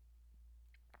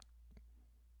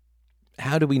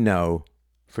 how do we know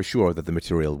for sure that the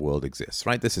material world exists,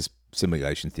 right? This is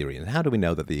simulation theory. And how do we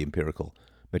know that the empirical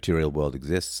material world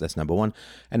exists? That's number 1.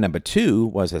 And number 2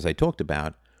 was, as I talked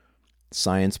about,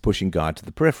 science pushing God to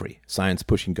the periphery, science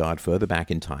pushing God further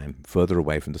back in time, further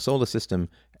away from the solar system,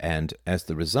 and as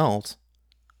the result,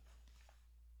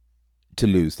 to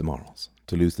lose the morals,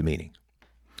 to lose the meaning.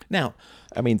 Now,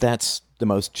 I mean, that's the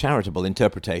most charitable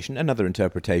interpretation. Another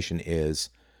interpretation is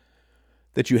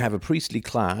that you have a priestly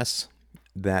class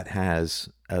that has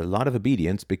a lot of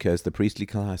obedience because the priestly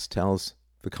class tells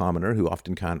the commoner, who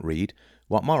often can't read,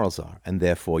 what morals are, and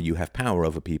therefore you have power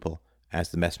over people. As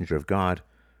the messenger of God,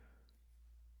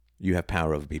 you have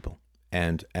power over people.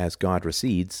 And as God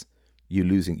recedes, you're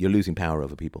losing power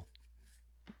over people.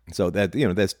 So that,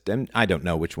 and I don't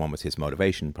know which one was his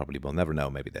motivation. Probably we'll never know.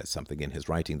 Maybe there's something in his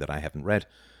writing that I haven't read.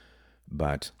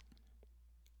 But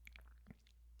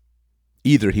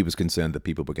either he was concerned that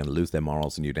people were going to lose their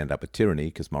morals and you'd end up with tyranny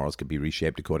because morals could be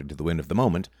reshaped according to the wind of the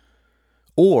moment,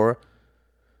 or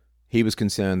he was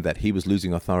concerned that he was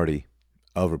losing authority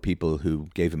over people who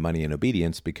gave him money and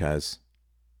obedience because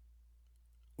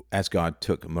as God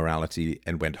took morality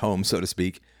and went home, so to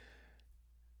speak,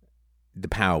 the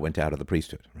power went out of the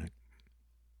priesthood, right?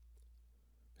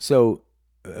 So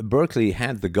Berkeley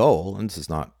had the goal, and this is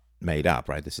not made up,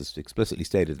 right? This is explicitly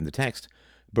stated in the text.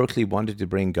 Berkeley wanted to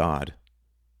bring God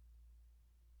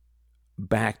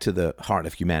back to the heart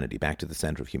of humanity, back to the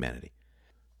center of humanity.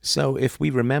 So if we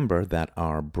remember that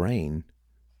our brain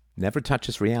never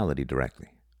touches reality directly,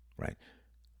 right?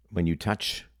 When you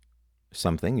touch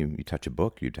something, you touch a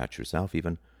book, you touch yourself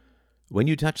even. When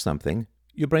you touch something,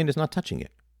 your brain is not touching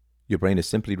it. Your brain is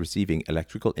simply receiving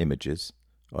electrical impulses,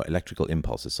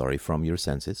 from your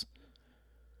senses.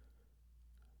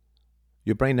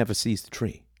 Your brain never sees the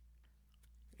tree.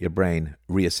 Your brain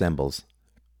reassembles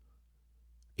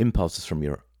impulses from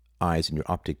your eyes and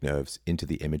your optic nerves into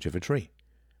the image of a tree.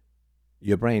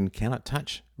 Your brain cannot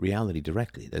touch reality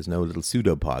directly. There's no little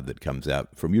pseudopod that comes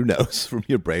out from your nose, from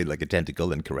your brain like a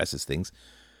tentacle and caresses things.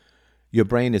 Your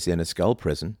brain is in a skull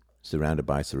prison surrounded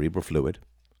by cerebral fluid.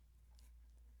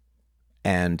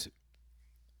 And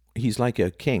he's like a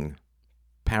king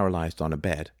paralyzed on a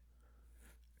bed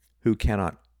who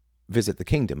cannot visit the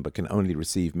kingdom but can only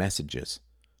receive messages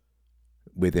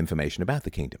with information about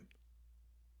the kingdom.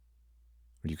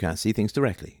 You can't see things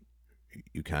directly.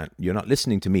 You're not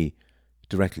listening to me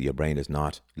directly. Your brain is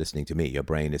not listening to me. Your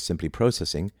brain is simply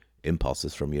processing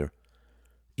impulses from your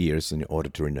ears and your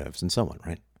auditory nerves and so on,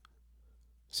 right?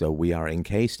 So we are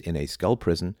encased in a skull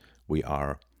prison. We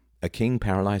are a king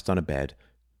paralyzed on a bed.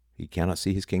 He cannot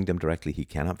see his kingdom directly. He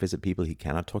cannot visit people. He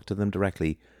cannot talk to them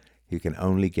directly. He can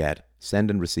only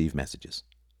send and receive messages.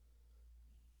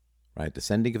 Right? The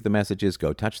sending of the messages,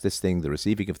 go touch this thing. The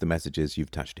receiving of the messages,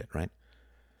 you've touched it, right?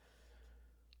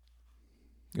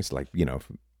 It's like,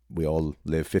 we all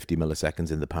live 50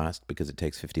 milliseconds in the past because it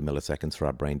takes 50 milliseconds for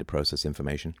our brain to process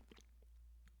information.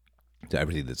 So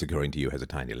everything that's occurring to you has a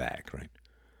tiny lag, right?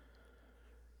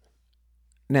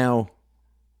 Now,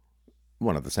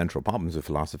 one of the central problems of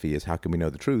philosophy is how can we know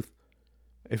the truth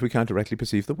if we can't directly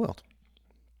perceive the world?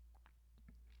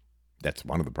 That's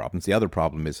one of the problems. The other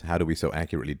problem is, how do we so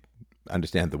accurately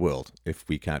understand the world if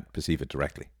we can't perceive it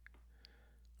directly?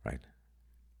 Right?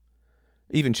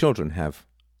 Even children have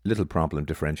little problem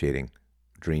differentiating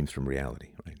dreams from reality,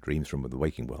 right? Dreams from the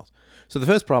waking world. So the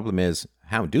first problem is,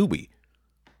 how do we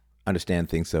understand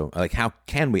things how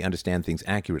can we understand things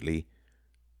accurately,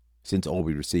 since all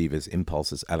we receive is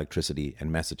impulses, electricity,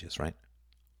 and messages, right?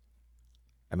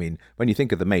 I mean, when you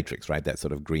think of the Matrix, right, that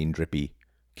sort of green, drippy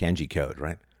kanji code,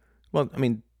 right? Well, I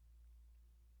mean,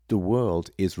 the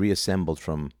world is reassembled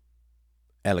from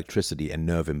electricity and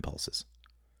nerve impulses,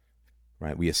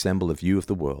 right? We assemble a view of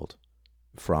the world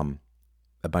from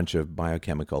a bunch of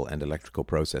biochemical and electrical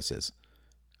processes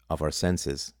of our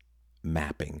senses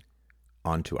mapping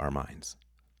onto our minds.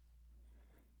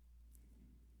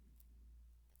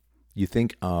 You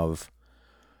think of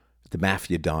the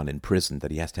mafia don in prison,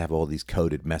 that he has to have all these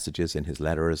coded messages in his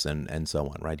letters and so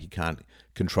on, right? He can't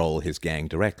control his gang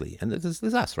directly. And there's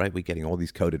us, right? We're getting all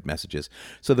these coded messages.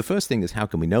 So the first thing is, how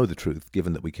can we know the truth,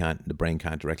 given that the brain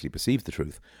can't directly perceive the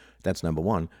truth? That's number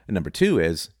one. And number two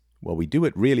is, well, we do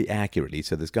it really accurately,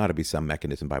 so there's got to be some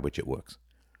mechanism by which it works.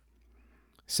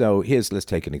 So let's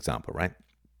take an example, right?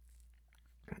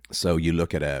 So you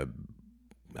look at a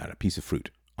piece of fruit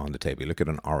on the table. You look at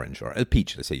an orange or a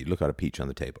peach. Let's say you look at a peach on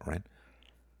the table, right?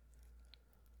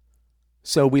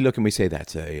 So we look and we say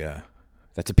that's a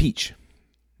peach.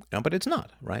 No, but it's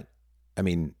not, right? I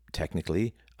mean,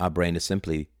 technically, our brain is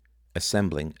simply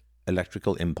assembling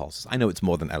electrical impulses. I know it's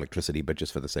more than electricity, but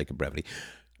just for the sake of brevity,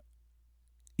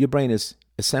 your brain is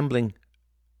assembling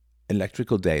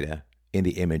electrical data in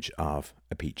the image of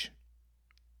a peach.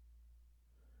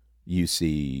 You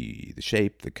see the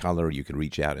shape, the color, you can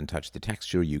reach out and touch the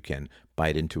texture, you can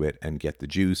bite into it and get the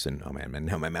juice, and oh man,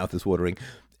 now my mouth is watering,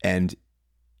 and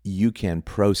you can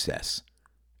process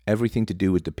everything to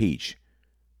do with the peach.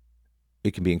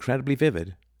 It can be incredibly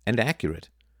vivid and accurate,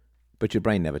 but your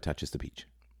brain never touches the peach.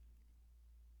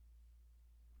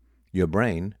 Your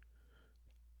brain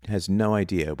has no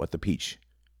idea what the peach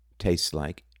tastes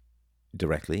like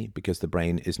directly, because the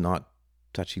brain is not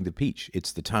touching the peach.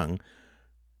 It's the tongue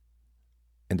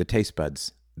and the taste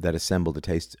buds that assemble the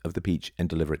taste of the peach and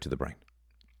deliver it to the brain.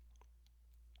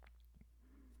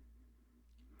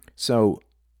 So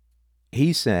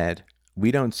he said, we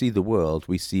don't see the world,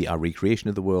 we see our recreation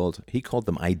of the world. He called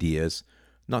them ideas,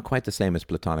 not quite the same as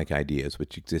Platonic ideas,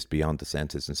 which exist beyond the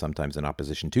senses and sometimes in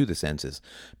opposition to the senses.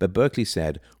 But Berkeley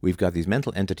said, we've got these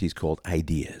mental entities called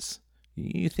ideas.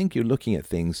 You think you're looking at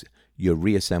things, you're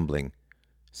reassembling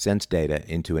sense data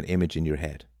into an image in your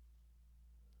head.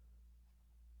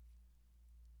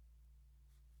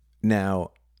 Now,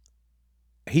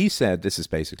 he said this is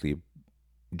basically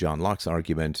John Locke's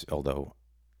argument, although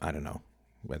I don't know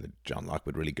whether John Locke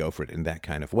would really go for it in that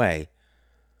kind of way.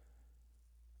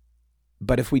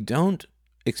 But if we don't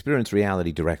experience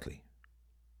reality directly,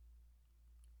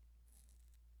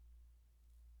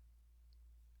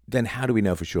 then how do we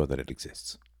know for sure that it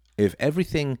exists? If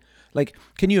everything,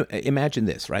 can you imagine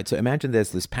this, right? So imagine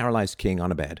there's this paralyzed king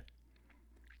on a bed,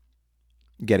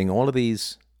 getting all of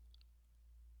these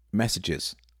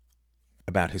messages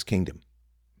about his kingdom.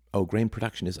 Oh, grain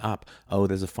production is up. Oh,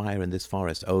 there's a fire in this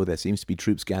forest. Oh, there seems to be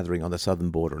troops gathering on the southern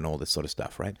border and all this sort of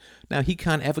stuff, right? Now, he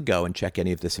can't ever go and check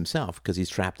any of this himself because he's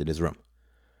trapped in his room.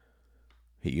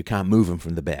 You can't move him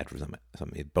from the bed for some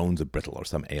bones are brittle or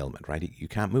some ailment, right? You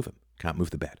can't move him. Can't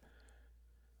move the bed.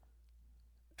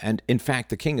 And in fact,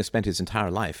 the king has spent his entire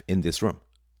life in this room.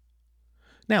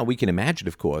 Now, we can imagine,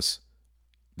 of course,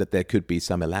 that there could be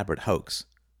some elaborate hoax,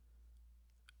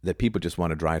 that people just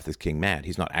want to drive this king mad.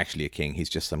 He's not actually a king. He's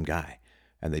just some guy.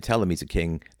 And they tell him he's a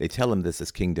king. They tell him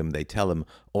this kingdom. They tell him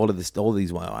all these,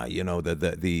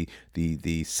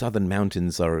 the southern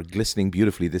mountains are glistening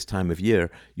beautifully this time of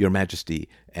year, Your Majesty.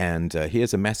 And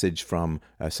here's a message from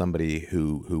somebody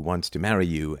who wants to marry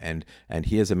you. And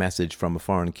here's a message from a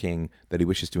foreign king that he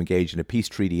wishes to engage in a peace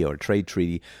treaty or a trade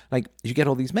treaty. You get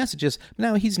all these messages.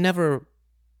 Now, he's never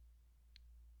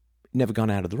gone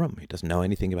out of the room. He doesn't know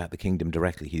anything about the kingdom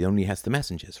directly. He only has the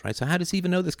messengers, right? So how does he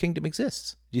even know this kingdom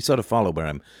exists? You sort of follow where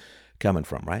I'm coming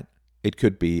from, right? It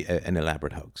could be an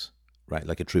elaborate hoax, right?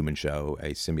 Like a Truman Show,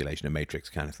 a simulation, a Matrix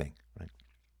kind of thing, right?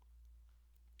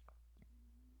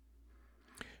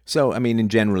 So, I mean,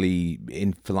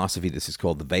 in philosophy, this is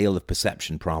called the veil of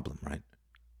perception problem, right?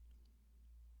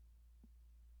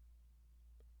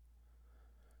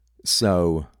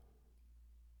 So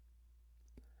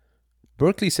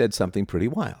Berkeley said something pretty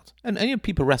wild. And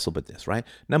people wrestle with this, right?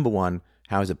 Number one,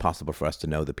 how is it possible for us to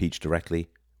know the peach directly?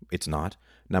 It's not.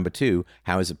 Number two,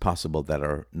 how is it possible that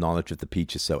our knowledge of the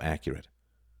peach is so accurate?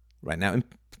 Right now,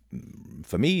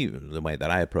 for me, the way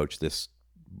that I approach this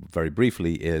very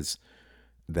briefly is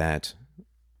that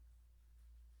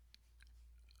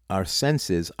our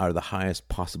senses are the highest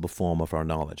possible form of our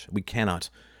knowledge. We cannot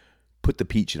put the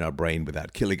peach in our brain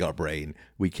without killing our brain.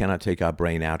 We cannot take our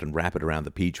brain out and wrap it around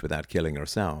the peach without killing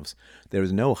ourselves. There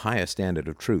is no higher standard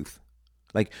of truth.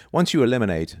 Like, once you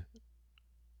eliminate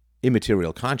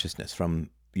immaterial consciousness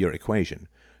from your equation,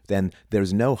 then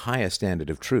there's no higher standard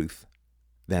of truth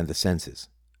than the senses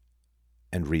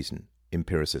and reason,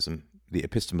 empiricism, the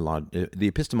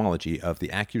epistemology of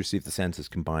the accuracy of the senses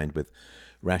combined with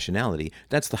rationality.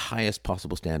 That's the highest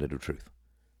possible standard of truth.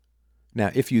 Now,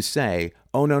 if you say,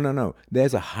 oh, no,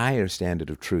 there's a higher standard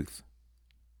of truth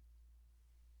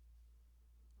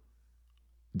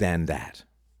than that,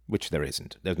 which there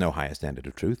isn't. There's no higher standard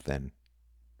of truth than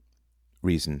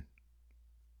reason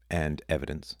and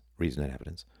evidence. Reason and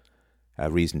evidence.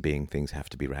 Reason being things have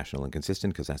to be rational and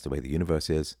consistent because that's the way the universe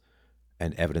is,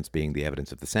 and evidence being the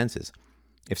evidence of the senses.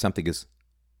 If something is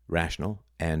rational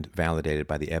and validated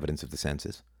by the evidence of the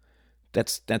senses,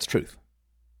 that's truth.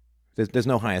 There's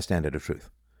no higher standard of truth.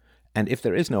 And if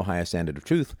there is no higher standard of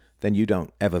truth, then you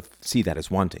don't ever see that as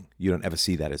wanting. You don't ever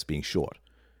see that as being short.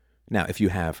 Now, if you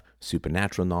have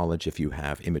supernatural knowledge, if you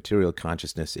have immaterial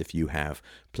consciousness, if you have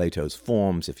Plato's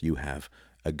forms, if you have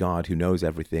a God who knows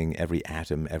everything, every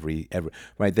atom, every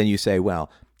right, then you say,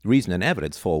 well, reason and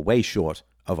evidence fall way short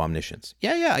of omniscience.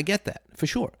 Yeah, I get that, for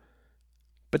sure.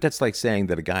 But that's like saying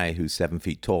that a guy who's 7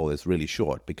 feet tall is really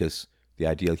short because the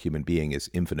ideal human being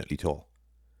is infinitely tall.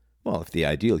 Well, if the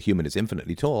ideal human is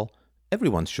infinitely tall,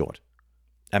 everyone's short.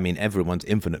 I mean, everyone's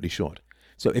infinitely short.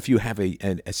 So if you have a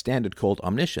standard called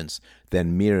omniscience,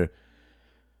 then mere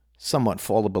somewhat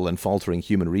fallible and faltering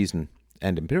human reason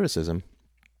and empiricism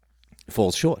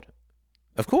falls short.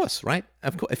 Of course, right?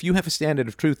 Of course. If you have a standard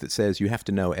of truth that says you have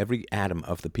to know every atom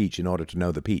of the peach in order to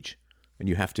know the peach, and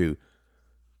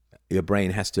your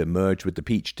brain has to merge with the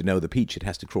peach to know the peach, it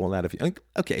has to crawl out of you.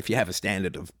 Okay, if you have a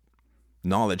standard of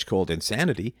knowledge called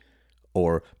insanity,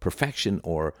 or perfection,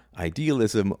 or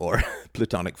idealism, or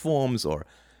Platonic forms, or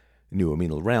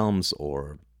noumenal realms,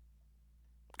 or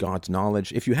God's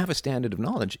knowledge, if you have a standard of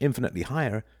knowledge infinitely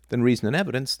higher than reason and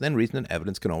evidence, then reason and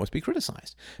evidence can always be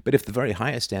criticized. But if the very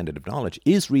highest standard of knowledge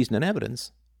is reason and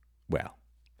evidence, well.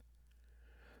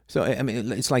 So, I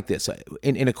mean, it's like this.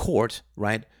 In a court,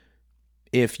 right,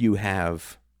 if you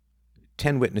have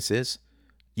 10 witnesses,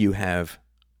 you have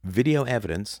video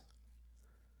evidence,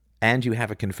 and you have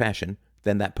a confession,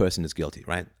 then that person is guilty,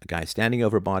 right? A guy standing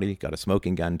over a body, got a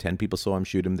smoking gun, 10 people saw him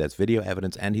shoot him, there's video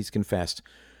evidence, and he's confessed.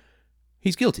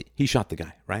 He's guilty. He shot the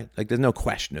guy, right? Like, there's no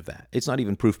question of that. It's not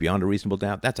even proof beyond a reasonable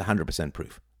doubt. That's 100%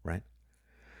 proof, right?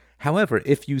 However,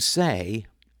 if you say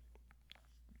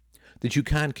that you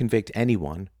can't convict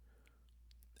anyone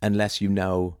unless you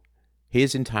know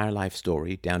his entire life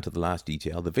story, down to the last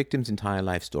detail, the victim's entire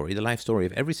life story, the life story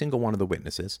of every single one of the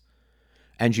witnesses,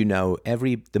 and you know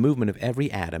the movement of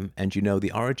every atom, and you know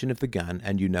the origin of the gun,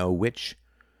 and you know which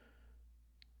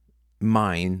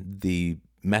mine the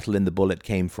metal in the bullet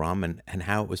came from, and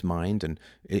how it was mined, and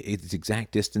its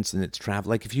exact distance and its travel.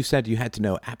 Like, if you said you had to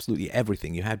know absolutely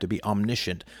everything, you had to be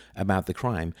omniscient about the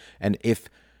crime, that's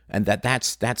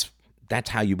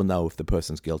how you will know if the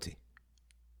person's guilty.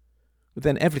 But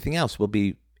then everything else will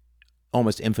be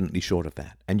almost infinitely short of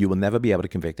that, and you will never be able to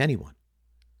convict anyone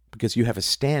because you have a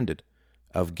standard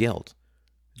of guilt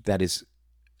that is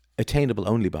attainable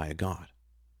only by a God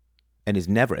and is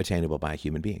never attainable by a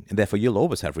human being, and therefore you'll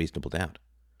always have reasonable doubt.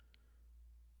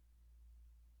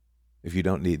 If you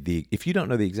don't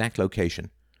know the exact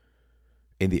location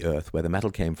in the earth where the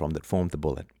metal came from that formed the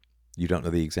bullet, you don't know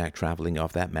the exact traveling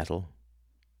of that metal,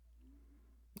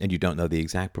 and you don't know the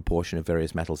exact proportion of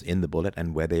various metals in the bullet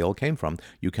and where they all came from,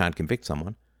 you can't convict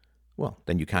someone. Well,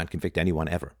 then you can't convict anyone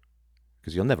ever,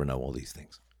 because you'll never know all these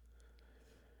things.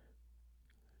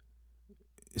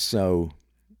 So,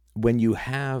 when you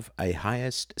have a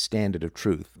highest standard of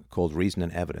truth called reason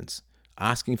and evidence,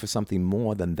 asking for something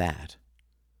more than that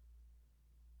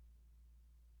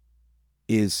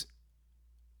is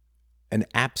an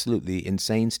absolutely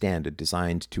insane standard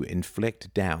designed to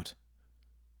inflict doubt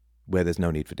where there's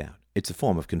no need for doubt. It's a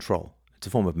form of control. It's a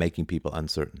form of making people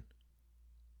uncertain.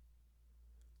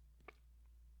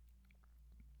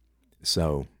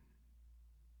 So,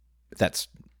 that's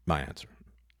my answer,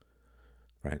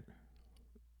 right?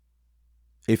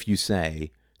 If you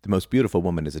say the most beautiful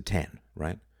woman is a 10,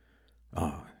 right?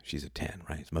 Oh, she's a 10,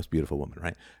 right? It's the most beautiful woman,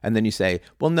 right? And then you say,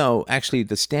 well, no, actually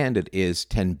the standard is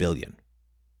 10 billion.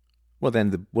 Well, then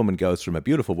the woman goes from a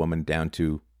beautiful woman down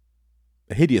to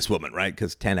a hideous woman, right?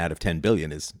 Because 10 out of 10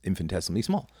 billion is infinitesimally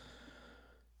small.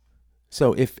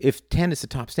 So if 10 is the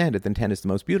top standard, then 10 is the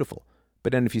most beautiful.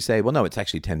 But then if you say, well, no, it's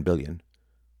actually 10 billion,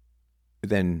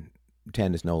 then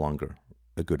 10 is no longer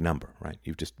a good number, right?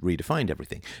 You've just redefined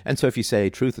everything. And so if you say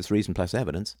truth is reason plus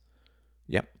evidence,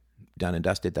 yep, done and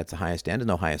dusted, that's the highest standard,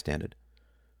 no higher standard.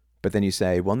 But then you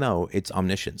say, well, no, it's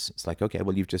omniscience. It's like, okay,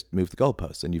 well, you've just moved the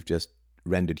goalposts and you've just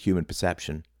rendered human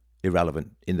perception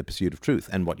irrelevant in the pursuit of truth.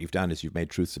 And what you've done is you've made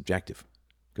truth subjective,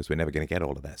 because we're never going to get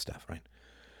all of that stuff, right?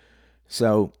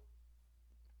 So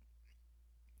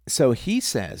he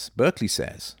says, Berkeley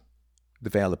says,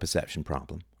 the veil of perception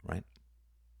problem, right?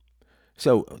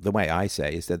 So the way I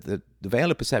say is that the veil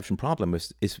of perception problem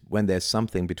is when there's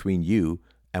something between you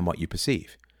and what you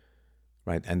perceive,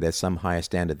 right? And there's some higher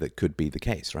standard that could be the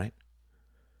case, right?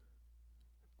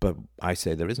 But I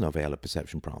say there is no veil of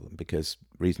perception problem, because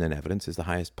reason and evidence is the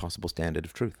highest possible standard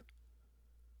of truth.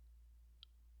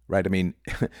 Right? I mean,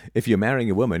 if you're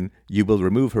marrying a woman, you will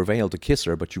remove her veil to kiss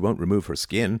her, but you won't remove her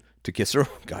skin to kiss her.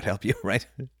 God help you, right?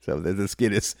 So the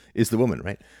skin is the woman,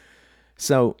 right?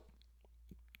 So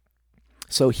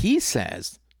he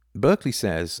says, Berkeley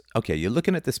says, okay, you're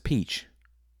looking at this peach.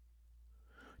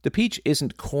 The peach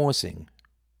isn't causing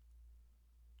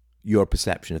your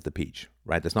perception of the peach,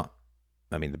 right? There's not,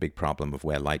 I mean, the big problem of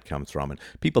where light comes from. And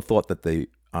people thought that the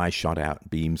eye shot out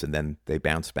beams and then they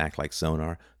bounced back like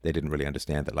sonar. They didn't really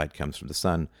understand that light comes from the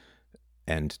sun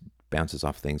and bounces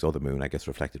off things, or the moon, I guess,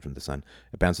 reflected from the sun.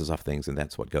 It bounces off things, and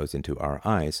that's what goes into our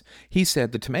eyes. He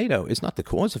said the tomato is not the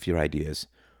cause of your ideas.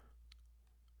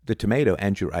 The tomato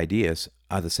and your ideas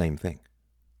are the same thing.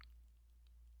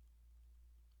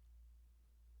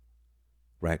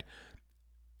 Right?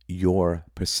 Your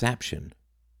perception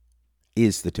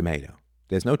is the tomato.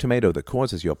 There's no tomato that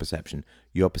causes your perception.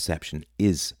 Your perception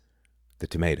is the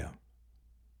tomato.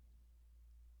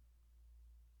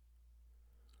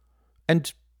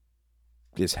 And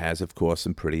this has, of course,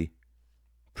 some pretty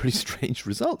strange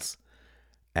results,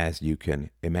 as you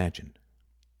can imagine.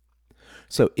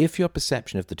 So if your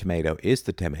perception of the tomato is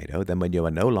the tomato, then when you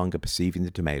are no longer perceiving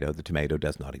the tomato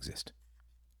does not exist.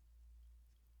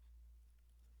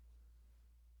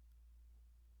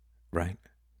 Right?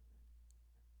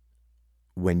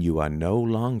 When you are no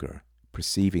longer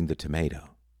perceiving the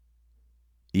tomato,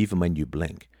 even when you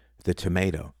blink, the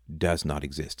tomato does not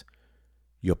exist.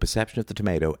 Your perception of the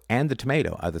tomato and the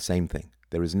tomato are the same thing.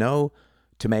 There is no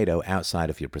tomato outside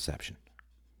of your perception.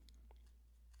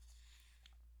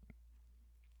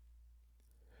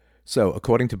 So,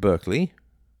 according to Berkeley,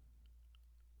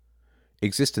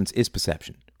 existence is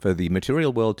perception. For the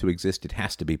material world to exist, it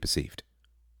has to be perceived.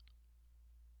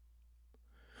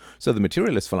 So the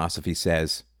materialist philosophy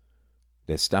says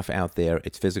there's stuff out there,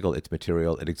 it's physical, it's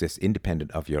material, it exists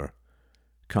independent of your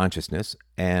consciousness,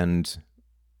 and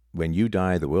when you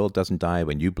die, the world doesn't die.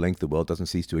 When you blink, the world doesn't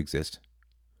cease to exist.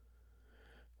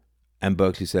 And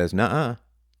Berkeley says, nuh-uh.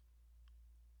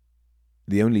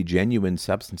 The only genuine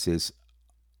substances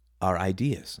are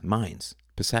ideas, minds,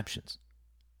 perceptions.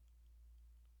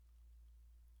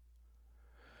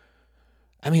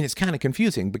 I mean, it's kind of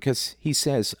confusing because he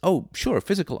says, oh, sure,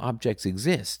 physical objects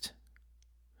exist,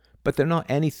 but they're not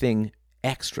anything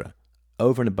extra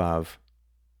over and above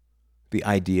the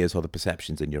ideas or the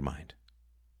perceptions in your mind.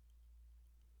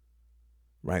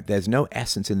 Right? There's no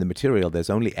essence in the material.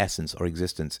 There's only essence or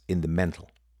existence in the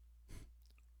mental.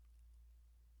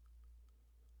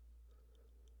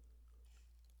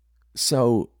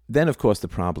 So then, of course, the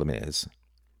problem is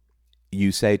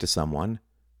you say to someone,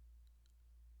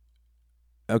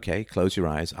 okay, close your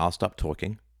eyes, I'll stop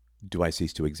talking. Do I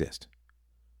cease to exist?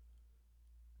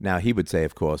 Now, he would say,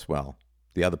 of course, well,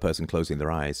 the other person closing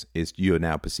their eyes is you're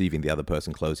now perceiving the other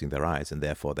person closing their eyes, and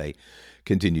therefore they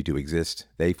continue to exist.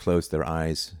 They've closed their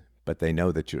eyes, but they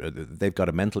know that they've got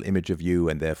a mental image of you,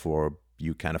 and therefore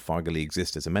you kind of foggily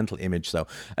exist as a mental image. So,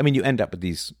 I mean, you end up with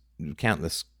these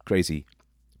countless crazy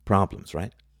problems,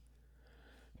 right?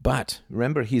 But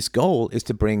remember, his goal is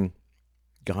to bring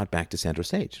God back to center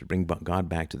stage, to bring God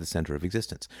back to the center of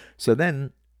existence. So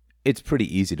then it's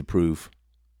pretty easy to prove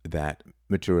that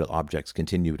material objects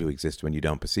continue to exist when you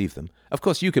don't perceive them. Of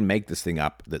course, you can make this thing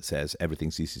up that says everything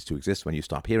ceases to exist when you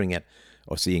stop hearing it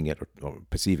or seeing it or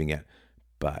perceiving it,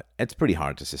 but it's pretty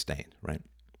hard to sustain, right?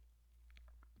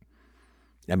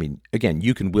 I mean, again,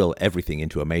 you can will everything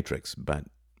into a matrix, but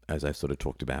as I've sort of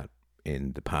talked about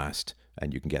in the past,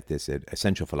 and you can get this at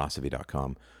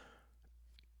essentialphilosophy.com,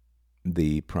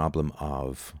 the problem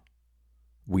of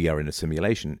we are in a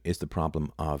simulation is the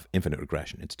problem of infinite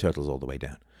regression. It's turtles all the way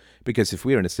down. Because if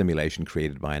we're in a simulation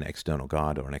created by an external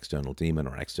god or an external demon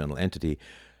or an external entity,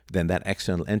 then that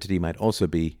external entity might also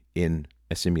be in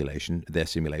a simulation. Their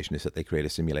simulation is that they create a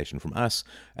simulation from us,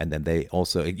 and then they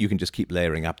also, you can just keep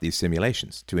layering up these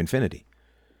simulations to infinity,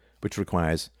 which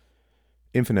requires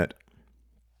infinite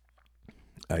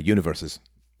universes.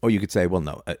 Or you could say, well,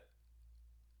 no.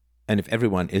 And if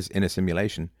everyone is in a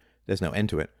simulation, there's no end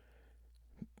to it,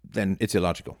 then it's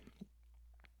illogical.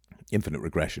 Infinite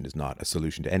regression is not a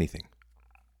solution to anything.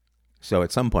 So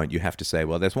at some point you have to say,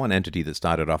 well, there's one entity that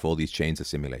started off all these chains of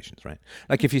simulations, right?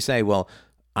 Like if you say, well,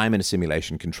 I'm in a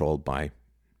simulation controlled by,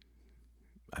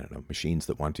 I don't know, machines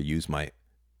that want to use my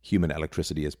human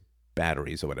electricity as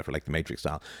batteries or whatever, like the Matrix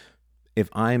style. If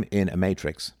I'm in a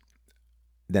matrix,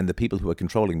 then the people who are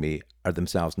controlling me are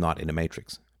themselves not in a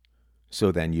matrix.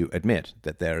 So then you admit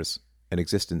that there's an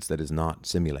existence that is not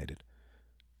simulated.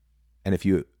 And if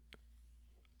you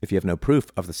have no proof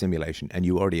of the simulation and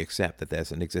you already accept that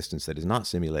there's an existence that is not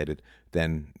simulated,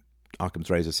 then Occam's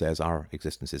razor says our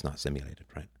existence is not simulated,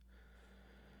 right?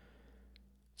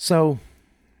 So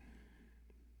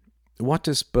what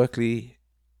does Berkeley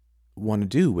want to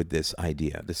do with this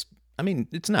idea?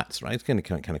 It's nuts, right? It's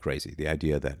kind of crazy, the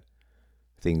idea that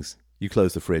things, you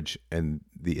close the fridge and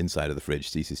the inside of the fridge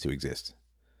ceases to exist.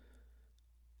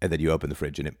 And then you open the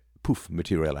fridge and it, poof,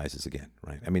 materializes again,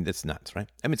 right? That's nuts, right?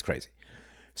 It's crazy.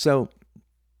 So,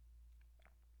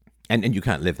 and you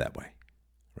can't live that way,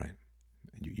 right?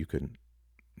 You couldn't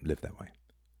live that way.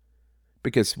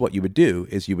 Because what you would do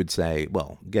is you would say,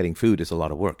 well, getting food is a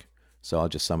lot of work, so I'll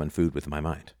just summon food with my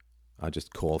mind. I'll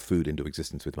just call food into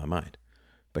existence with my mind.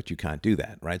 But you can't do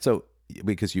that, right? So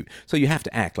you have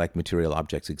to act like material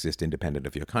objects exist independent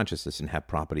of your consciousness and have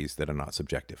properties that are not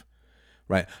subjective,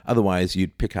 right? Otherwise,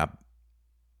 you'd pick up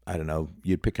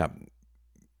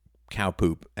cow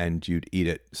poop and you'd eat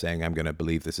it saying, I'm going to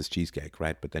believe this is cheesecake,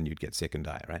 right? But then you'd get sick and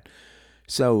die, right?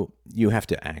 So you have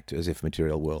to act as if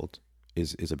material world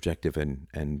is objective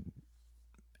and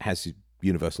has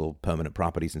universal permanent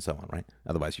properties and so on, right?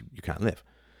 Otherwise you can't live.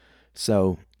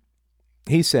 So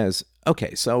he says,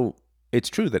 okay, so it's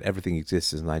true that everything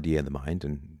exists as an idea in the mind,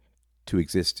 and to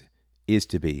exist is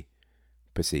to be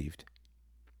perceived.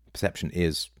 Perception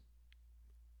is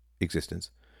existence.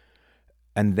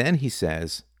 And then he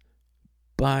says,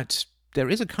 but there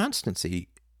is a constancy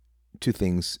to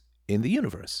things in the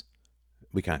universe.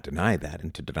 We can't deny that,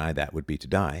 and to deny that would be to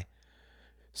die.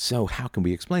 So how can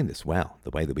we explain this? Well,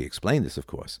 the way that we explain this, of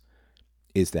course,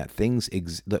 is that things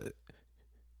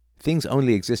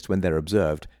only exist when they're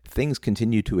observed. Things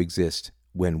continue to exist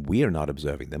when we are not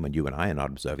observing them, and you and I are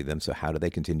not observing them. So how do they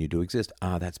continue to exist?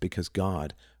 That's because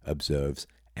God observes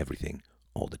everything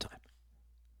all the time.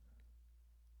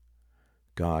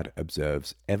 God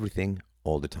observes everything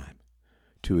all the time.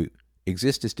 To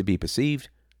exist is to be perceived.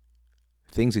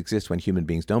 Things exist when human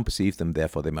beings don't perceive them,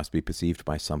 therefore they must be perceived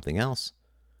by something else.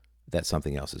 That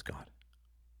something else is God.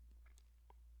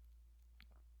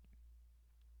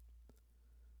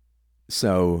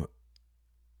 So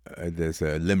there's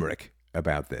a limerick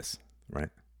about this, right?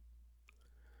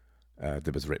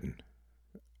 That was written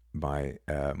by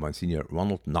Monsignor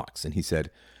Ronald Knox, and he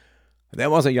said, there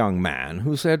was a young man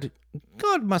who said,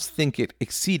 God must think it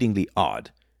exceedingly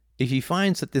odd if he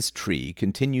finds that this tree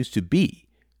continues to be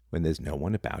when there's no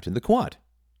one about in the quad.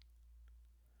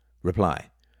 Reply,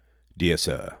 dear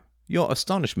sir, your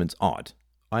astonishment's odd.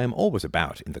 I am always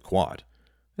about in the quad,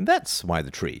 and that's why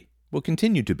the tree will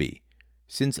continue to be,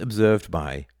 since observed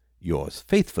by yours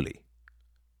faithfully,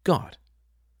 God.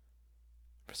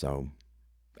 So,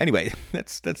 anyway,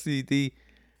 that's the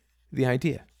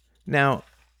idea. Now,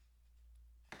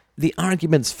 the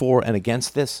arguments for and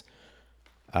against this,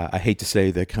 I hate to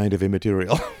say they're kind of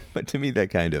immaterial, but to me they're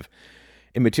kind of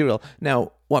immaterial.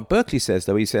 Now, what Berkeley says,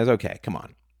 though, he says, okay, come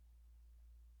on.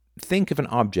 Think of an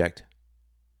object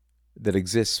that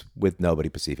exists with nobody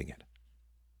perceiving it.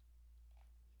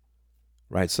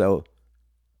 Right? So,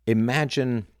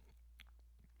 imagine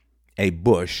a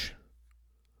bush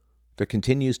that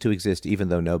continues to exist even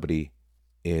though nobody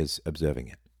is observing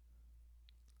it.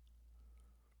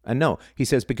 And no, he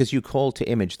says, because you call to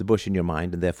image the bush in your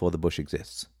mind, and therefore the bush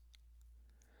exists.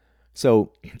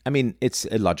 So, it's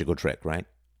a logical trick, right?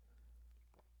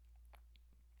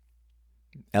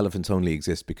 Elephants only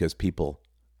exist because people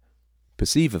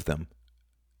perceive of them,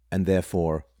 and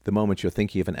therefore, the moment you're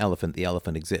thinking of an elephant, the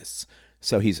elephant exists.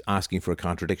 So he's asking for a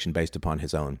contradiction based upon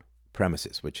his own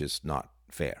premises, which is not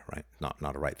fair, right?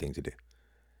 Not a right thing to do.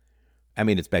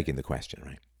 It's begging the question,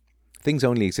 right? Things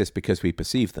only exist because we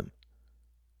perceive them.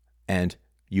 And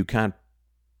you can't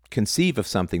conceive of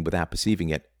something without perceiving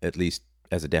it, at least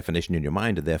as a definition in your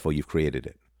mind, and therefore you've created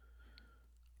it.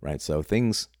 Right? So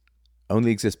things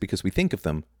only exist because we think of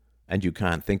them, and you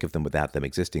can't think of them without them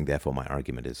existing, therefore my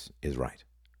argument is right.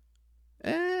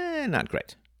 Not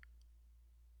great.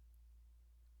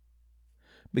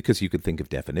 Because you could think of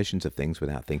definitions of things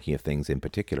without thinking of things in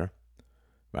particular,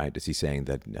 right? Is he saying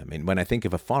that, I mean, when I think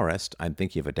of a forest, I'm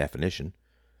thinking of a definition.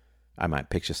 I might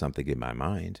picture something in my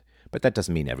mind, but that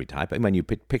doesn't mean every type. And when you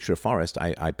picture a forest,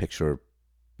 I picture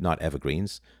not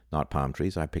evergreens, not palm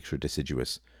trees. I picture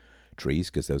deciduous trees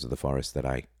because those are the forests that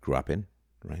I grew up in,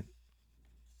 right?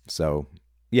 So,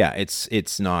 yeah,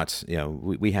 it's not,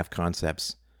 we have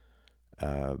concepts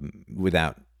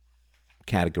without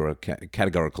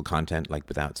categorical content, like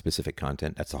without specific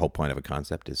content. That's the whole point of a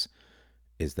concept is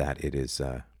that it is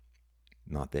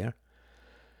not there.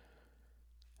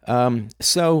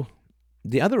 So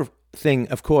the other thing,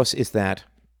 of course, is that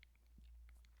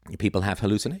people have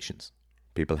hallucinations.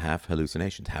 People have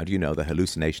hallucinations. How do you know the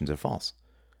hallucinations are false?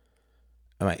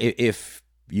 If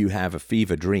you have a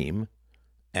fever dream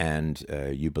and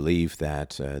you believe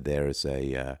that there's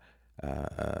a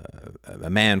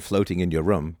man floating in your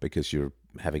room because you're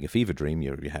having a fever dream,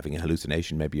 you're having a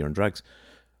hallucination, maybe you're on drugs,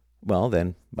 well,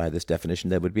 then, by this definition,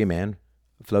 there would be a man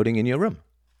floating in your room.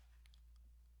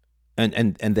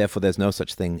 And therefore, there's no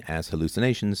such thing as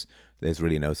hallucinations. There's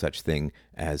really no such thing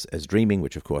as dreaming,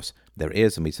 which, of course, there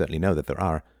is, and we certainly know that there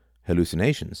are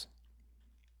hallucinations.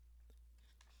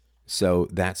 So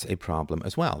that's a problem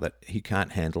as well, that he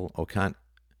can't handle or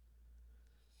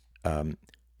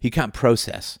he can't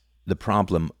process the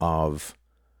problem of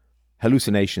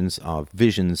hallucinations, of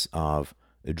visions, of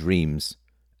dreams,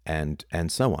 and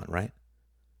so on, right?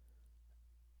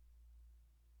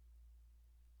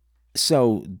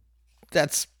 So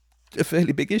that's a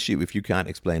fairly big issue if you can't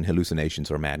explain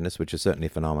hallucinations or madness, which is certainly a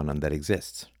phenomenon that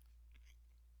exists.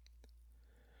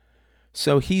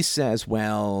 So he says,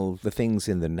 well, the things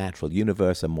in the natural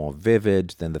universe are more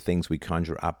vivid than the things we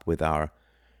conjure up with our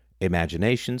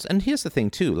imaginations. And here's the thing,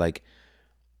 too,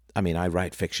 I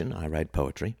write fiction, I write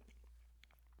poetry.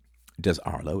 Does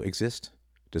Arlo exist?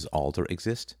 Does Alder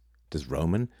exist? Does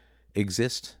Roman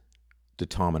exist? Do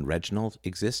Tom and Reginald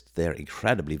exist? They're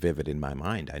incredibly vivid in my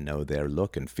mind. I know their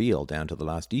look and feel down to the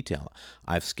last detail.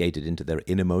 I've skated into their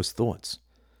innermost thoughts.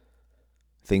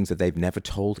 Things that they've never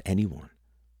told anyone.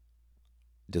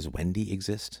 Does Wendy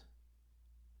exist?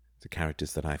 The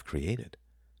characters that I've created.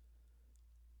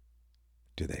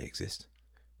 Do they exist?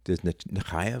 Does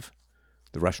Nekhaev,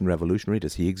 the Russian revolutionary,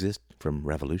 does he exist from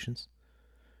revolutions?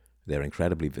 They're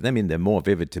incredibly vivid. They're more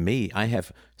vivid to me. I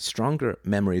have stronger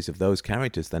memories of those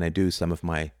characters than I do some of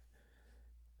my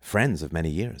friends of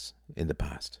many years in the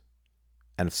past.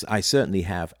 And I certainly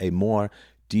have a more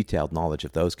detailed knowledge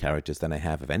of those characters than I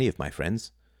have of any of my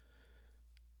friends.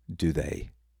 Do they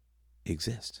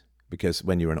exist? Because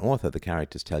when you're an author, the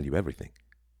characters tell you everything.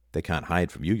 They can't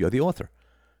hide from you. You're the author.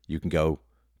 You can go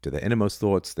to their innermost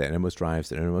thoughts, their innermost drives,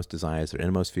 their innermost desires, their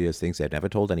innermost fears, things they've never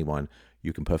told anyone.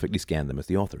 You can perfectly scan them as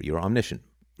the author. You're omniscient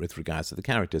with regards to the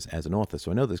characters as an author.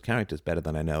 So I know those characters better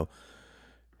than I know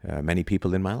many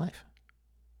people in my life.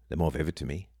 They're more vivid to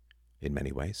me in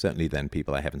many ways, certainly than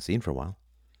people I haven't seen for a while.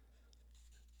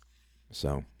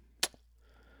 So,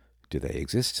 do they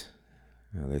exist?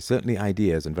 There's certainly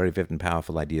ideas, and very vivid and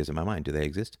powerful ideas in my mind. Do they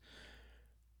exist?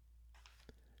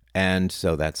 And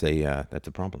so that's a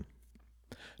problem.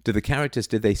 Did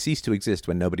they cease to exist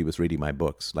when nobody was reading my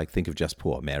books? Like, think of Just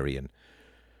Poor, Mary and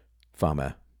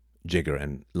Farmer Jigger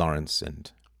and Lawrence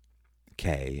and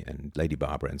Kay and Lady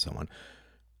Barbara and so on.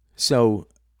 So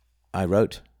I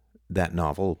wrote that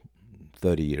novel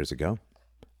 30 years ago,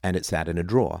 and it sat in a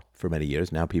drawer for many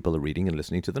years. Now people are reading and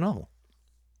listening to the novel.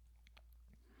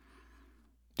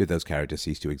 Did those characters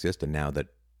cease to exist? And now that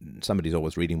somebody's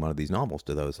always reading one of these novels,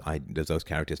 does those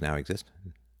characters now exist?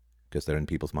 Because they're in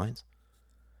people's minds?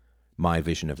 My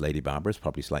vision of Lady Barbara is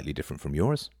probably slightly different from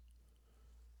yours.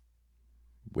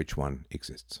 Which one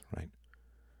exists, right?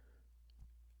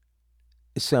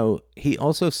 So he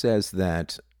also says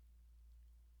that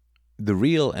the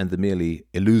real and the merely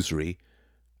illusory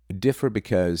differ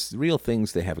because real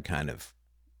things, they have a kind of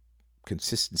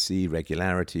consistency,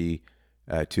 regularity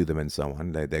to them and so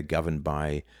on. They're governed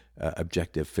by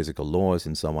objective physical laws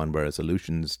and so on, whereas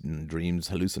illusions, dreams,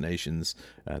 hallucinations,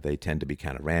 they tend to be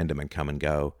kind of random and come and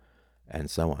go and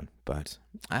so on. But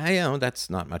that's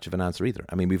not much of an answer either.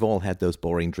 We've all had those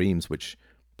boring dreams which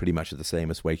pretty much are the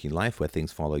same as waking life, where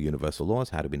things follow universal laws.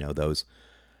 How do we know those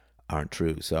aren't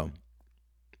true? So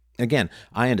again,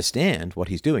 I understand what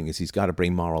he's doing is he's got to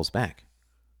bring morals back.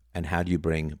 And how do you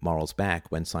bring morals back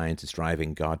when science is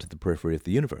driving God to the periphery of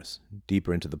the universe,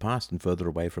 deeper into the past and further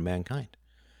away from mankind?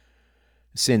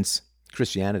 Since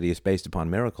Christianity is based upon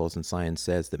miracles and science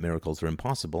says that miracles are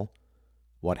impossible,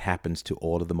 what happens to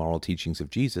all of the moral teachings of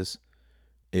Jesus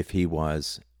if he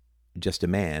was just a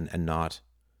man and not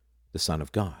the Son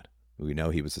of God. We know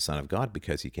he was the Son of God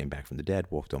because he came back from the dead,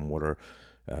 walked on water,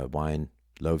 wine,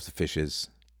 loaves and fishes,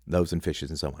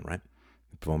 and so on, right?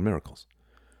 Performed miracles.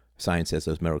 Science says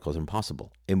those miracles are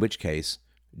impossible, in which case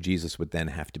Jesus would then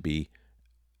have to be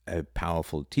a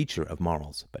powerful teacher of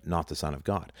morals, but not the Son of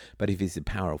God. But if he's a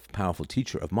powerful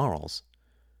teacher of morals,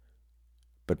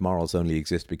 but morals only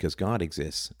exist because God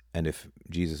exists, and if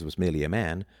Jesus was merely a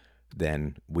man,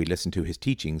 then we listen to his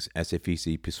teachings as if he's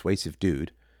a persuasive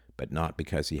dude, but not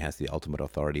because he has the ultimate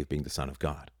authority of being the Son of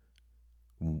God.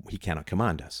 He cannot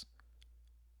command us,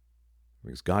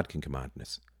 because God can command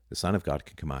us. The Son of God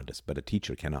can command us, but a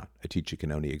teacher cannot. A teacher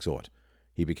can only exhort.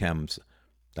 He becomes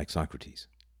like Socrates.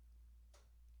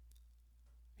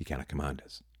 He cannot command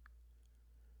us.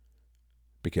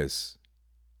 Because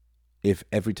if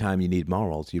every time you need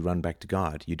morals you run back to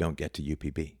God, you don't get to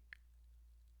UPB.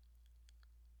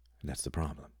 And that's the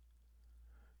problem.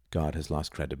 God has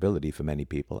lost credibility for many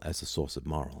people as the source of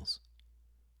morals.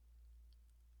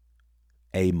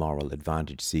 Amoral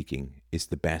advantage seeking is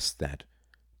the best that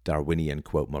Darwinian,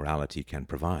 quote, morality can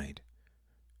provide.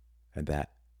 And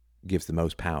that gives the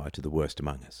most power to the worst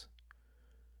among us.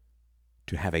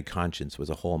 To have a conscience was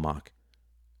a hallmark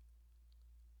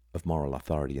of moral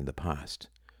authority in the past.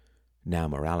 Now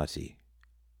morality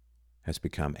has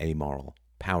become amoral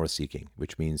power-seeking,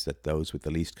 which means that those with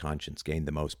the least conscience gain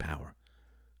the most power,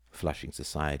 flushing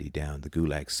society down the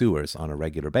gulag sewers on a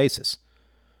regular basis,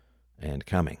 and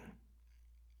coming.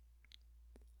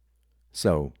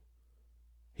 So,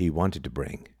 he wanted to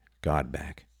bring God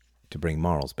back, to bring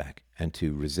morals back, and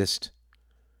to resist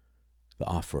the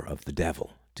offer of the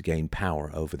devil to gain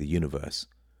power over the universe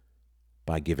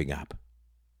by giving up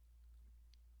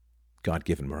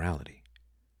God-given morality.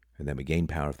 And then we gain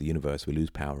power of the universe, we lose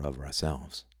power over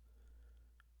ourselves.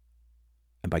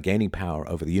 And by gaining power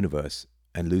over the universe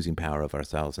and losing power over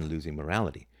ourselves and losing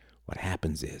morality, what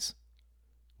happens is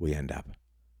we end up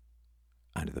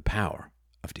under the power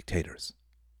of dictators.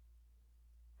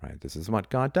 Right? This is what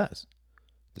God does.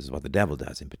 This is what the devil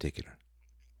does in particular.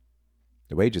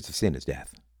 The wages of sin is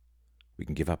death. We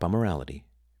can give up our morality,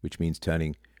 which means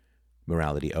turning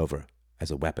morality over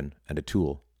as a weapon and a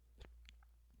tool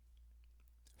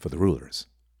for the rulers.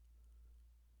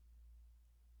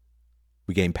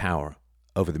 We gain power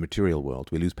over the material world.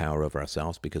 We lose power over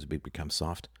ourselves because we become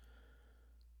soft.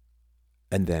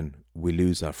 And then we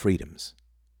lose our freedoms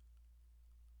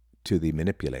to the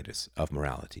manipulators of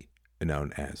morality,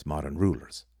 known as modern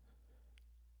rulers.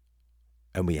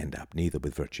 And we end up neither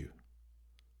with virtue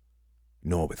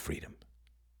nor with freedom.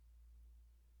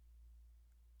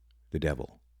 The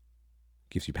devil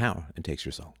gives you power and takes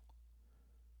your soul.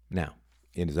 Now,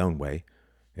 in his own way,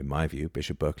 in my view,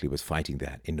 Bishop Berkeley was fighting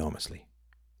that enormously.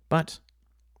 But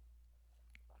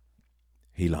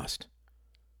he lost.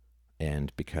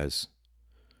 And because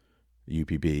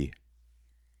UPB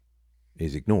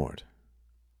is ignored,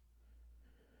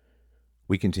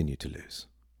 we continue to lose.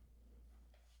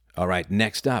 All right,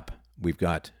 next up, we've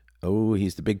got,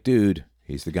 he's the big dude.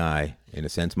 He's the guy, in a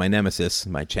sense, my nemesis,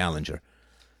 my challenger,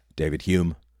 David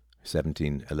Hume,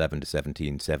 1711 to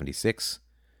 1776.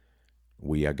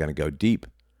 We are going to go deep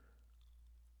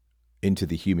into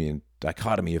the Humean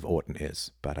dichotomy of ought and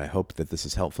is, but I hope that this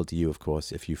is helpful to you, of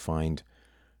course, if you find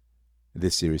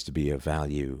this series to be of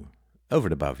value over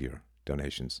and above your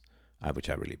donations, which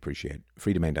I really appreciate.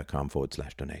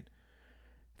 freedomain.com/donate.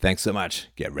 Thanks so much.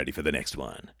 Get ready for the next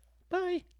one. Bye.